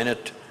design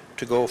it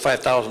to go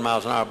 5,000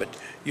 miles an hour, but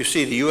you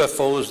see the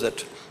UFOs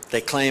that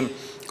they claim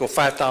go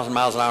 5,000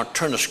 miles an hour,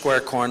 turn a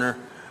square corner,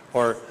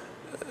 or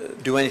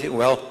do anything.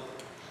 Well,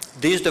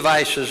 these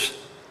devices,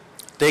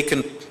 they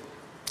can,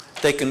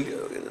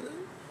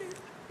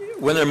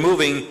 when they're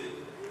moving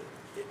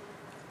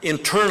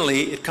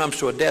internally, it comes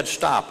to a dead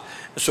stop.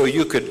 So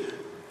you could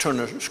turn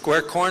a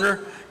square corner,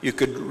 you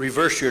could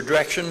reverse your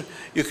direction,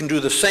 you can do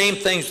the same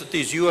things that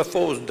these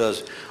UFOs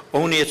does,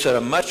 only it's at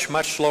a much,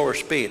 much slower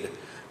speed.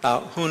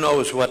 Now, who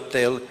knows what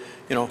they'll,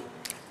 you know,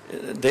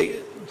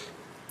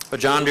 a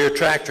John Deere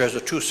tractor has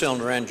a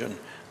 2-cylinder engine.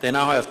 They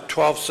now have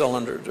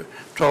 12-cylinder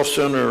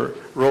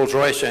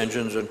Rolls-Royce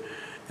engines,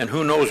 and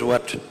who knows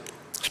what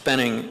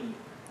spending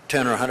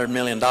 $10 or $100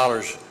 million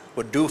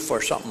would do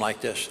for something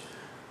like this.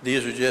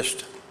 These are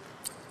just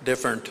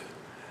different.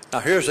 Now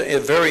here's a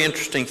very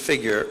interesting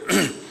figure.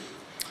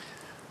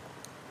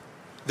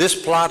 This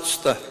plots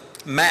the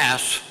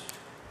mass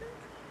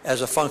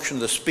as a function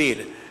of the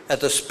speed.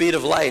 At the speed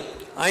of light,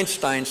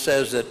 Einstein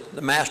says that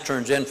the mass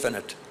turns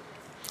infinite.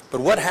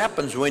 But what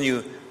happens when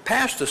you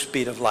pass the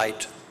speed of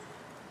light?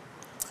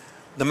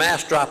 The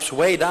mass drops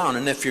way down,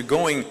 and if you're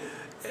going,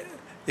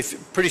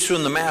 pretty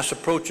soon the mass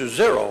approaches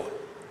zero.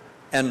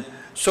 And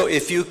so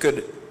if you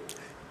could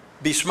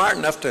be smart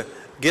enough to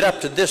get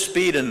up to this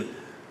speed and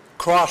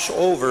cross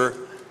over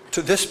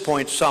to this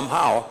point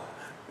somehow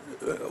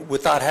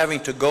without having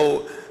to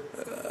go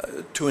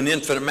to an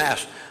infinite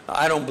mass.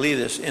 I don't believe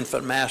this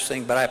infinite mass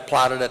thing, but I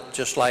plotted it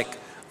just like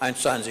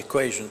Einstein's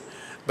equation.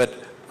 But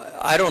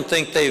I don't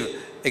think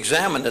they've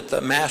examined that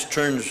the mass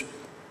turns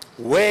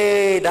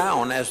way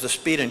down as the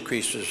speed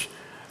increases.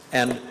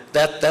 And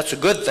that's a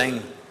good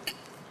thing.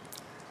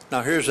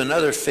 Now here's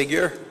another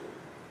figure.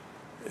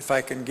 If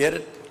I can get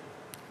it.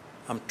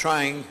 I'm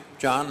trying,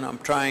 John, I'm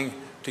trying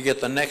to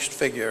get the next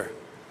figure.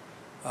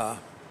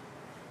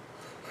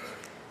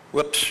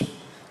 Whoops.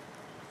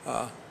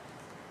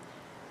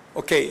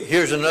 Okay,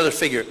 here's another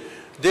figure.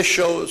 This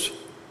shows,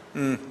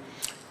 can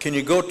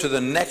you go to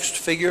the next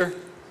figure?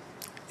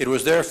 It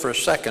was there for a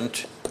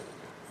second.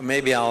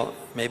 Maybe I'll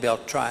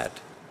try it.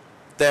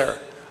 There.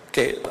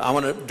 Okay, I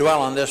want to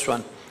dwell on this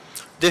one.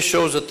 This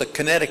shows that the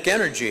kinetic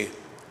energy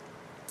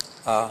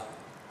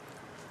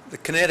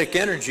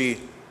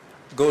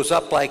goes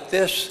up like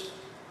this,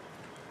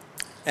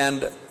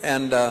 and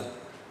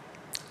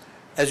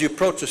as you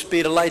approach the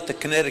speed of light, the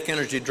kinetic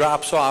energy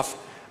drops off,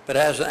 but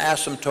has an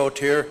asymptote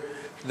here,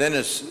 then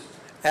it's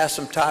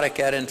asymptotic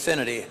at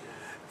infinity,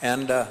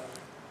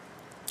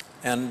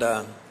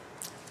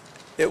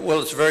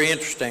 well, it's very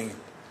interesting,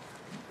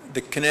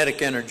 the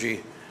kinetic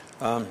energy,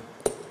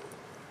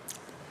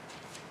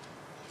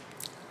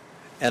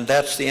 and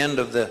that's the end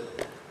of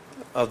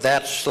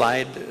that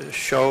slide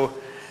show,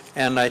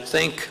 and I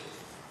think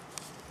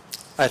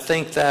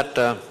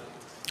that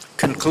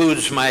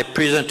concludes my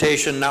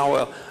presentation.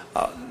 Now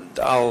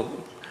I'll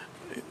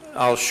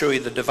show you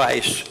the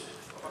device.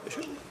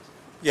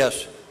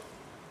 Yes.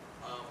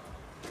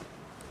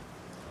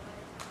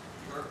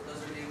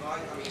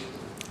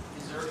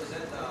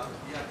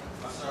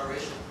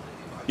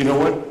 You know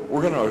what?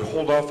 We're going to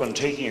hold off on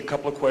taking a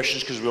couple of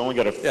questions because we only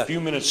got a few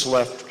minutes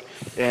left,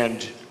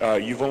 and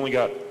you've only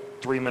got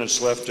 3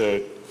 minutes left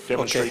to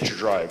demonstrate your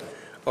drive.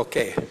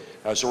 Okay.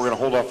 So we're going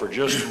to hold off for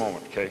just a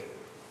moment, okay?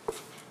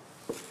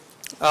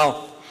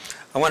 I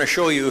want to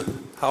show you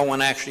how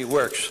one actually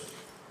works.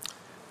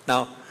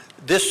 Now,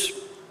 this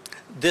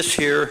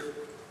here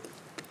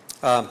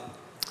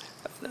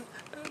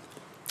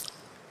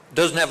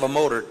doesn't have a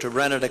motor to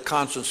run at a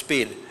constant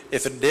speed.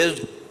 If it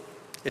did,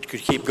 it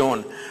could keep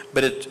going.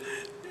 But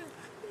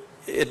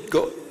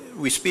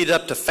we speed it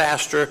up to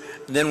faster,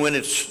 and then when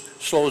it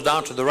slows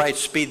down to the right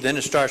speed, then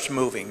it starts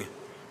moving.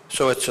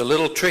 So it's a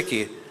little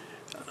tricky.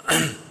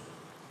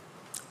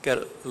 Got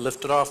to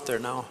lift it off there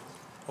now.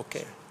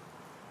 Okay.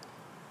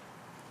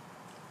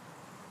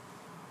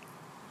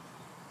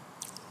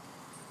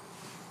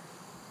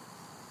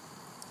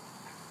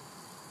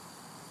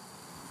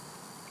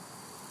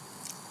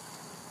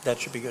 That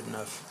should be good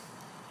enough.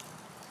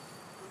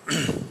 That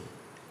was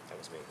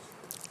me.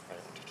 I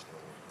didn't touch the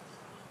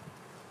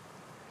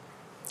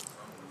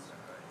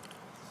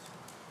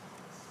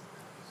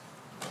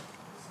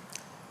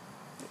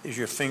rotor. Is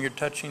your finger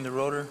touching the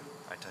rotor?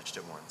 I touched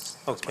it once.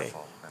 That's Okay. my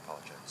fault. I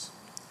apologize.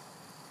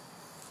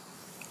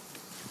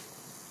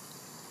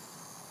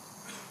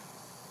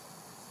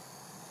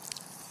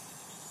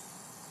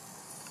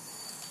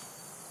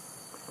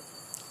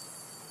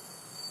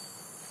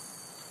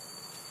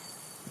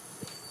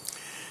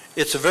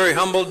 It's a very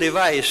humble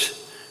device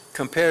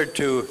compared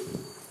to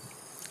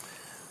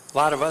a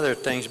lot of other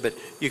things, but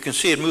you can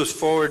see it moves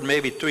forward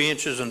maybe 3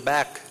 inches and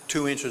back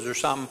 2 inches or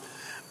something.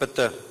 But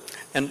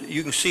and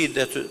you can see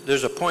that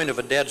there's a point of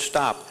a dead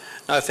stop.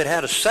 Now, if it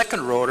had a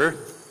second rotor,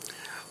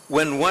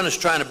 when one is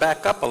trying to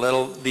back up a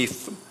little, the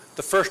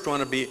first one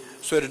would be,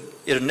 so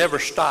it'd never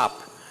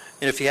stop.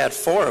 And if you had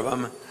 4 of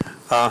them,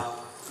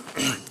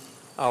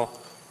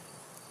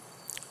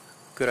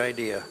 good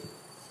idea.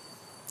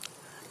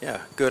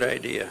 Yeah, good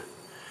idea.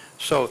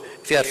 So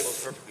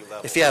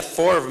if you had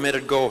 4 of them,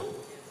 it'd go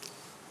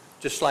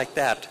just like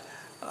that.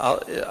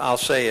 I'll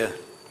say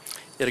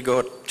it'd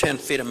go 10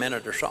 feet a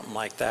minute or something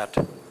like that.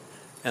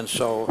 And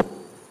so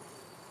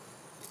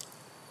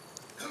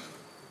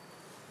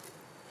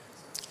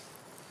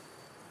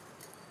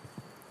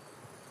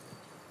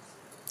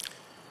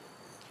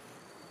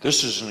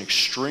This is an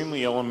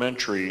extremely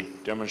elementary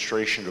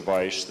demonstration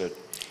device that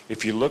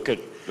if you look at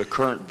the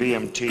current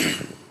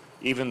VMT,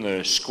 even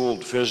the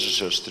schooled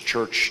physicists, the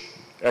church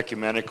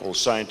ecumenical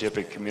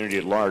scientific community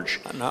at large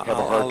have a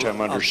hard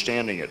time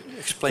understanding it.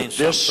 Explain but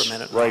this something for a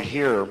minute. Right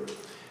here,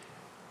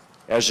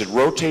 as it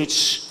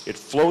rotates, it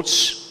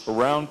floats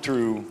around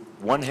through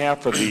one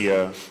half of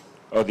the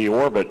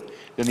orbit,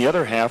 then the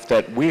other half,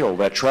 that wheel,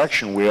 that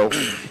traction wheel,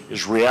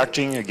 is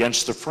reacting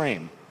against the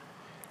frame.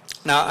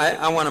 Now,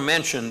 I want to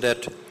mention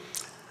that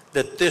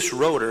this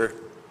rotor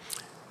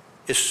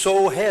is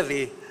so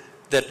heavy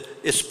that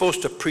it's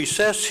supposed to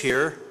precess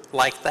here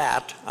like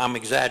that, I'm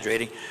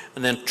exaggerating,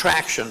 and then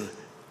traction.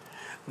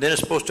 Then it's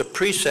supposed to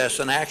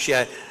precess, and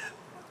actually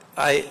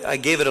I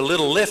gave it a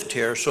little lift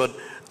here, so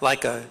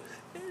like a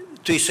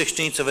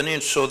 3/16 of an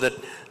inch, so that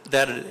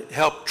it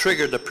helped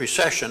trigger the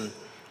precession.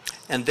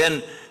 And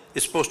then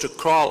it's supposed to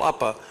crawl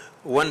up a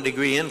 1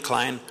 degree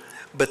incline,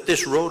 but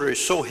this rotor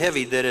is so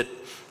heavy that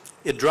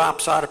it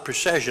drops out of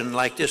precession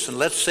like this, and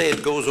let's say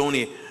it goes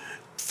only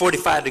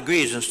 45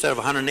 degrees instead of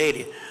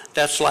 180.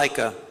 That's like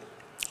a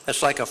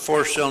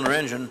 4-cylinder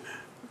engine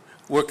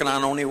working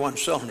on only one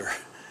cylinder.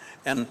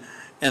 And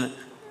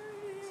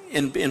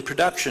in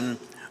production,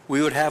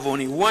 we would have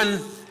only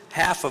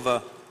 1/2 of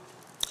a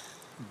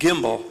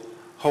gimbal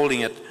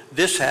holding it.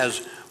 This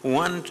has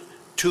 1,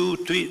 2,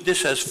 3,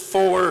 this has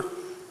 4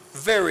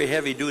 very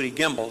heavy-duty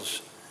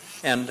gimbals,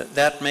 and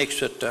that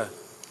makes it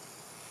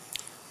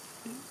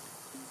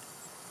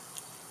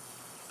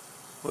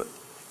what,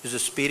 is it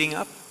speeding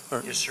up?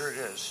 Or? Yes, sir, it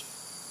is.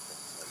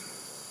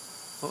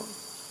 Oh.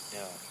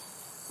 Yeah.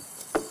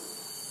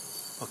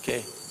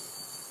 Okay.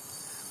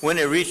 When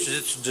it reaches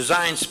its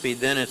design speed,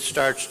 then it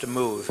starts to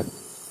move. I'm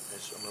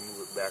going to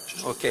move it back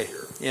just okay. a bit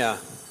here. Yeah.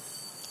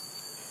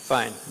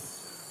 Fine.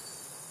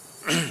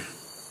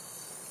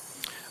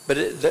 But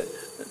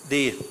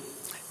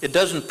it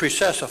doesn't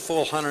precess a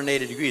full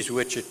 180 degrees,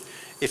 which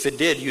if it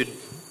did, you'd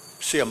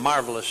see a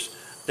marvelous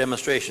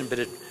demonstration. But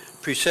it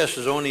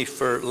precesses only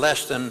for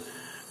less than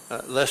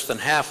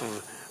half of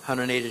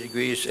 180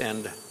 degrees,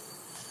 and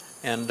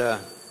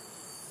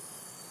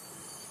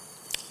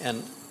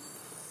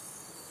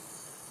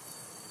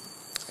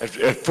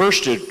At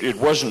first, it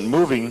wasn't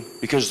moving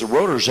because the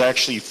rotor's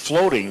actually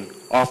floating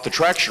off the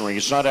traction ring.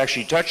 It's not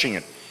actually touching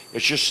it.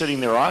 It's just sitting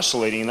there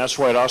oscillating, and that's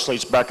why it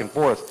oscillates back and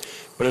forth.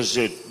 But as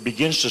it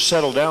begins to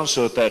settle down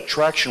so that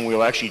traction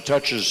wheel actually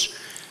touches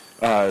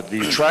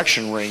the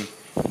traction ring,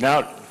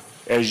 now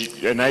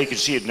you can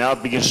see it now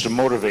it begins to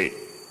motivate.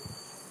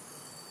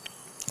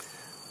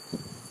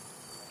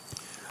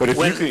 But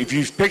if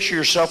you picture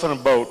yourself in a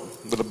boat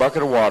with a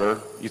bucket of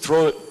water, you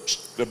throw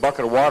the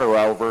bucket of water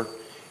over,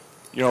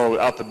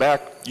 out the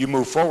back, you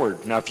move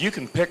forward. Now, if you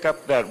can pick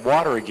up that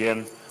water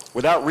again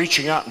without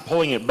reaching out and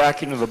pulling it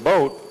back into the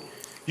boat,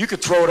 you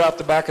could throw it out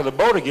the back of the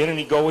boat again and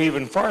you go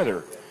even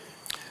farther.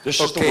 This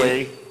is the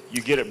way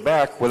you get it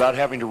back without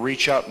having to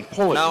reach out and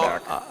pull it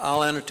back. Now,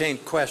 I'll entertain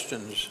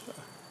questions.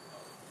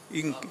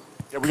 You can.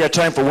 Yeah, we got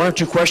time for 1 or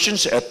 2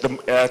 questions at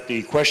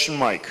the question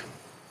mic.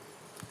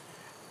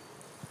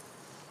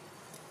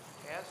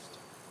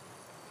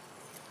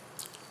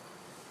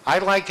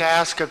 I'd like to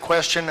ask a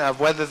question of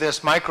whether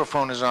this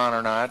microphone is on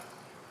or not.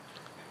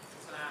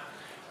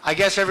 I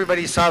guess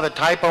everybody saw the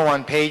typo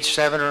on page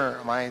 7, or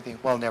am I?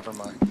 Well, never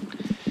mind.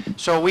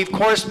 So we've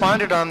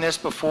corresponded on this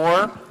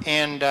before,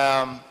 and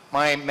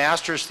my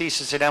master's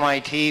thesis at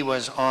MIT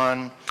was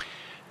on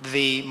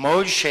the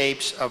mode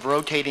shapes of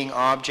rotating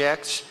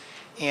objects,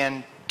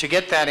 and to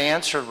get that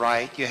answer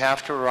right, you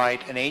have to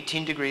write an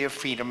 18 degree of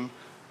freedom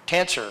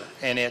tensor,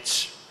 and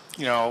it's,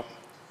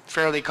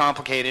 fairly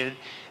complicated,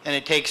 and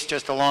it takes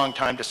just a long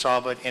time to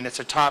solve it, and it's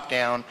a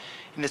top-down,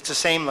 and it's the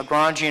same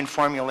Lagrangian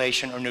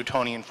formulation or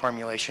Newtonian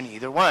formulation,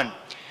 either one.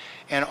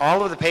 And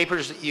all of the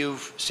papers that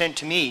you've sent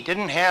to me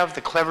didn't have the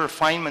clever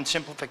Feynman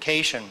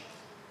simplification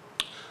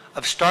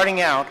of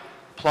starting out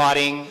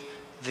plotting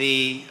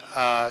the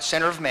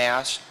center of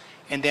mass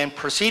and then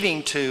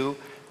proceeding to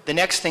the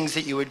next things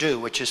that you would do,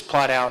 which is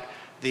plot out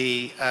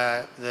the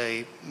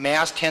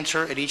mass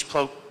tensor at each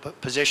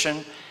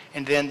position,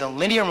 and then the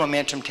linear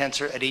momentum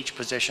tensor at each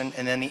position,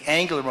 and then the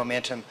angular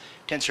momentum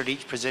tensor at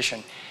each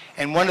position.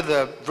 And one of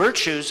the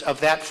virtues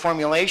of that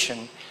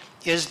formulation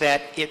is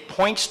that it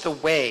points the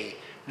way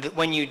that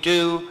when you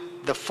do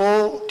the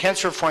full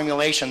tensor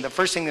formulation, the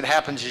first thing that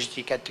happens is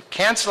you get to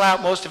cancel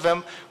out most of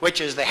them,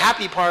 which is the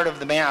happy part of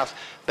the math,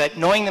 but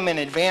knowing them in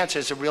advance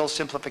is a real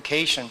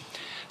simplification.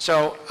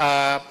 So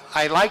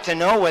I'd like to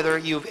know whether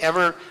you've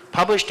ever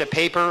published a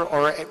paper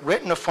or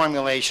written a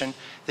formulation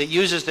that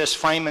uses this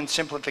Feynman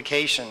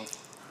simplification.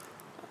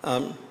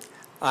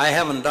 I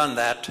haven't done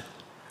that.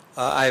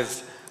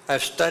 I've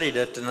studied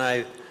it, and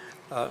I'm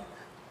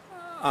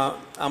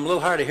a little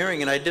hard of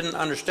hearing, and I didn't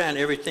understand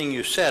everything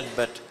you said.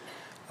 But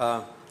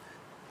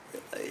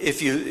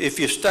if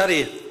you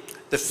study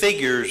the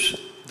figures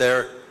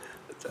there,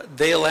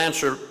 they'll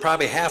answer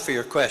probably half of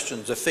your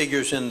questions. The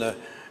figures in the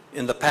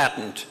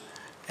patent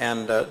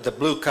and the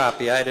blue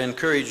copy. I'd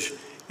encourage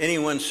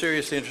anyone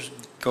seriously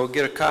interested, go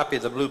get a copy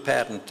of the blue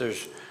patent.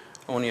 There's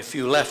only a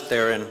few left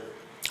there.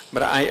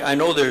 But I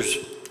know there's,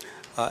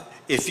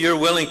 if you're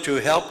willing to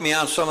help me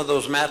on some of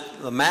those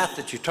the math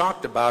that you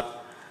talked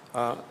about,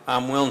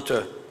 I'm willing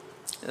to,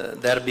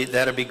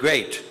 that'd be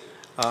great.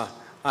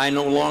 I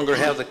no longer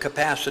have the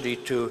capacity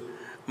to,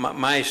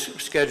 my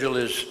schedule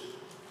is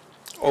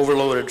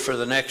overloaded for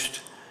the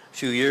next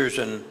few years,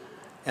 and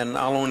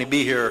I'll only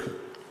be here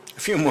a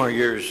few more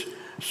years.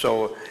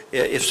 So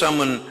if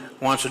someone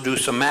wants to do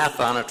some math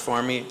on it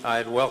for me,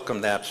 I'd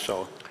welcome that.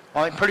 So.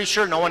 Well, I'm pretty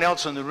sure no one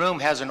else in the room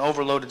has an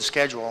overloaded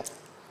schedule.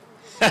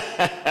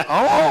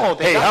 Oh,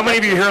 hey, how many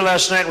of you here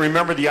last night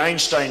remember the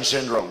Einstein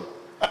syndrome?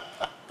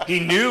 He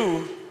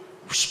knew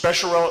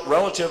special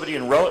relativity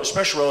and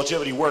special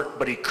relativity worked,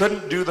 but he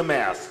couldn't do the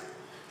math.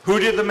 Who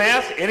did the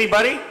math?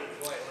 Anybody?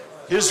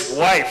 His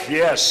wife,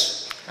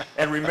 yes.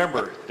 And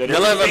remember that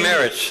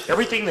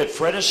everything that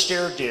Fred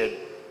Astaire did,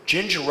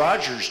 Ginger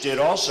Rogers did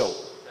also,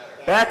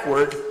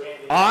 backward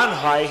on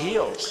high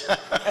heels.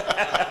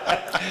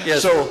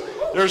 Yes. So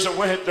there's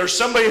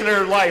somebody in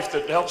their life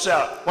that helps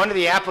out. One of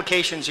the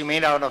applications you may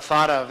not have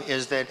thought of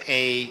is that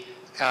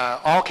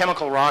all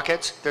chemical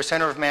rockets, their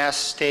center of mass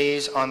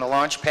stays on the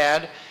launch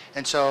pad,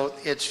 and so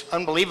it's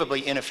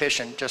unbelievably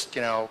inefficient, just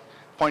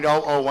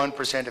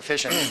 0.001%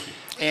 efficient.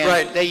 And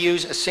right. They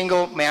use a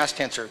single mass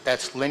tensor,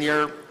 that's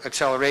linear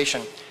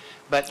acceleration.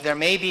 But there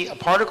may be a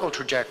particle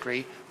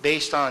trajectory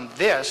based on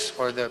this,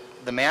 or the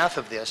math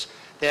of this,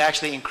 that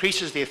actually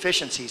increases the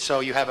efficiency. So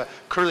you have a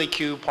curly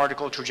Q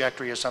particle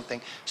trajectory or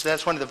something. So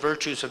that's one of the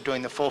virtues of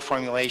doing the full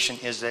formulation,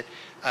 is that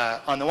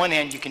on the one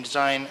hand you can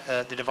design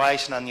the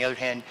device, and on the other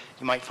hand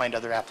you might find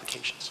other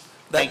applications.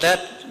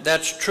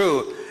 That's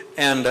true.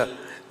 And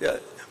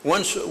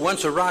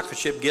once a rocket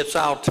ship gets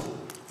out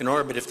in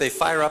orbit, if they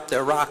fire up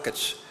their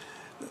rockets,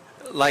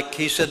 like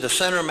he said, the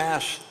center of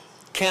mass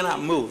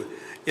cannot move.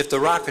 If the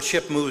rocket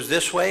ship moves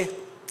this way,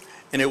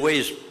 and it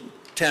weighs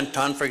 10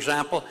 ton, for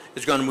example,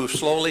 it's going to move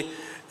slowly,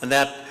 and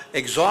that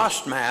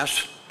exhaust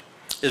mass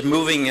is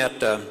moving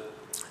at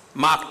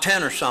Mach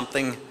 10 or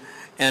something,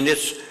 and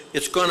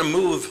it's going to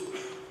move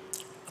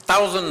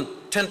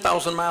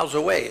 10,000 miles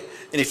away.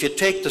 And if you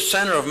take the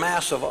center of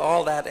mass of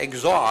all that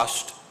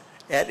exhaust,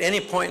 at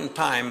any point in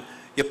time,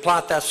 you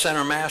plot that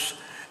center mass,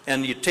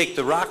 and you take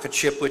the rocket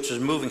ship, which is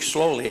moving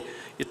slowly,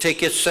 you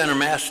take its center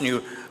mass and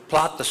you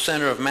plot the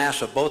center of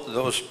mass of both of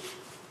those.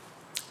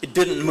 It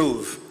didn't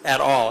move at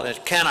all.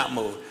 It cannot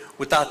move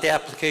without the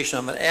application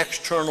of an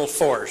external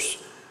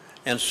force.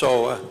 And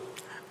so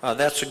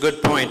that's a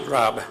good point,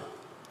 Rob.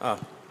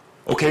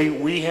 Okay,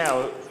 we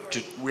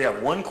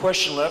have one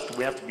question left.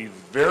 We have to be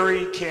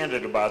very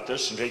candid about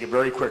this and take it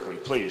very quickly,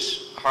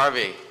 please.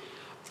 Harvey,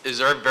 is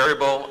there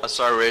variable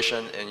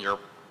acceleration in your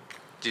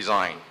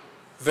design?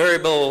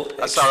 Variable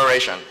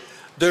acceleration.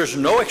 There's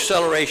no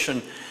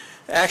acceleration.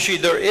 Actually,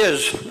 there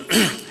is.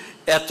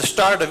 At the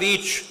start of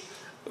each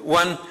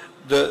one,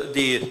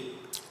 the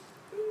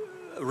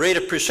rate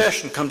of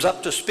precession comes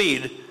up to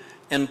speed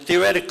and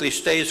theoretically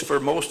stays for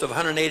most of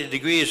 180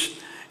 degrees,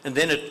 and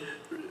then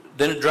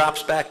it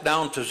drops back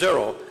down to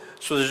 0.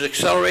 So there's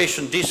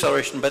acceleration,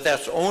 deceleration, but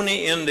that's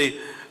only in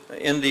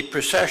the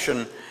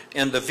precession,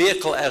 and the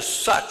vehicle as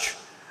such,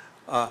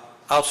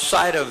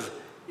 outside of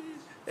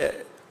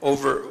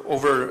over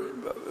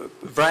a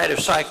variety of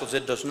cycles,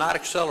 it does not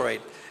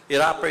accelerate. It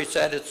operates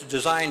at its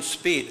design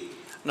speed.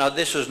 Now,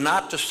 this is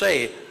not to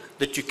say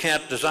that you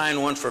can't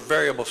design one for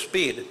variable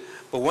speed,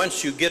 but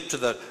once you get to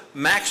the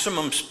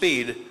maximum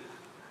speed,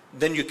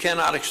 then you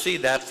cannot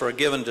exceed that for a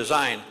given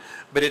design.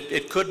 But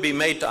it could be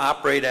made to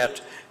operate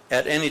at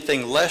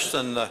anything less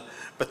than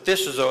but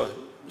this is a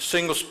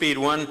single speed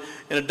one,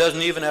 and it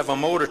doesn't even have a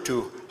motor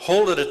to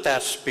hold it at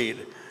that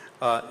speed.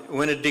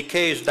 When it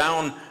decays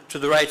down to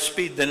the right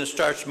speed, then it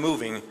starts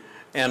moving,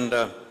 and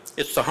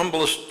it's the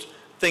humblest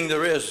thing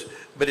there is,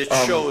 but it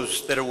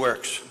shows that it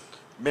works.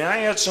 May I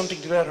add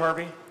something to that,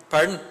 Harvey?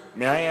 Pardon?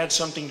 May I add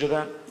something to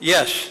that?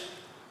 Yes.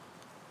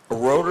 A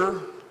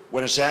rotor,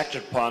 when it's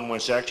acted upon, when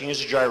it's acting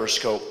as a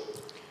gyroscope,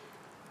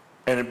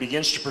 and it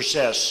begins to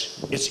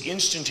precess, it's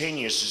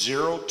instantaneous,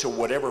 0 to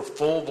whatever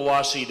full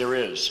velocity there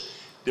is.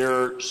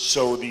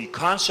 So the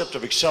concept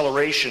of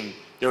acceleration,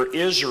 there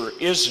is or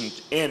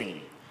isn't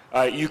any.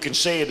 You can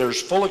say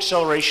there's full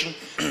acceleration,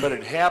 but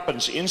it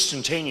happens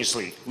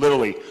instantaneously,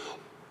 literally.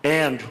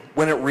 And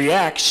when it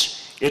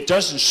reacts, it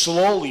doesn't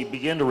slowly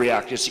begin to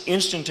react. It's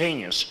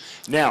instantaneous.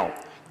 Now,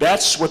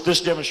 that's what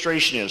this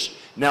demonstration is.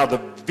 Now, the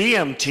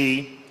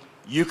VMT,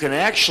 you can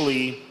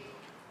actually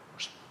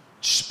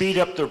speed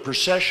up the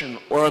precession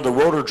or the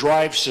rotor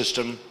drive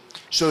system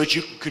so that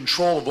you can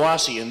control the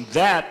velocity. And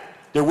that,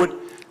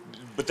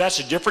 but that's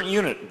a different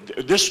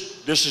unit.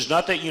 This is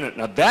not that unit.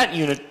 Now, that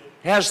unit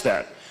has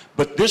that.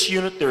 But this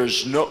unit,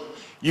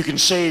 you can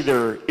say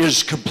there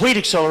is complete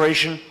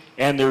acceleration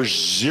and there's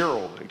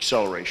 0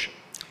 acceleration.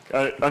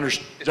 Does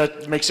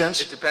that make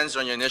sense? It depends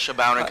on your initial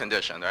boundary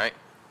condition, right?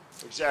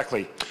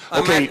 Exactly.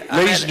 Okay,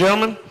 ladies and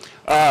gentlemen,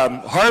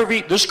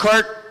 Harvey, this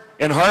cart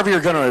and Harvey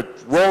are going to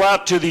roll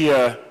out to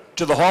the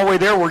hallway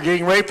there. We're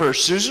getting ready for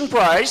Susan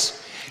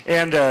Price,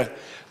 and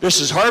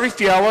this is Harvey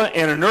Fiala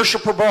and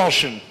Inertial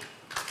Propulsion.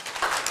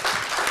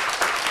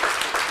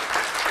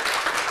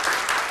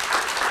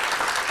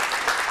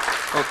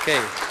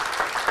 Okay.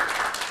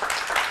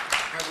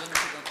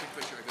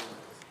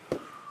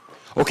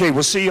 Okay,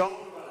 we'll see you all.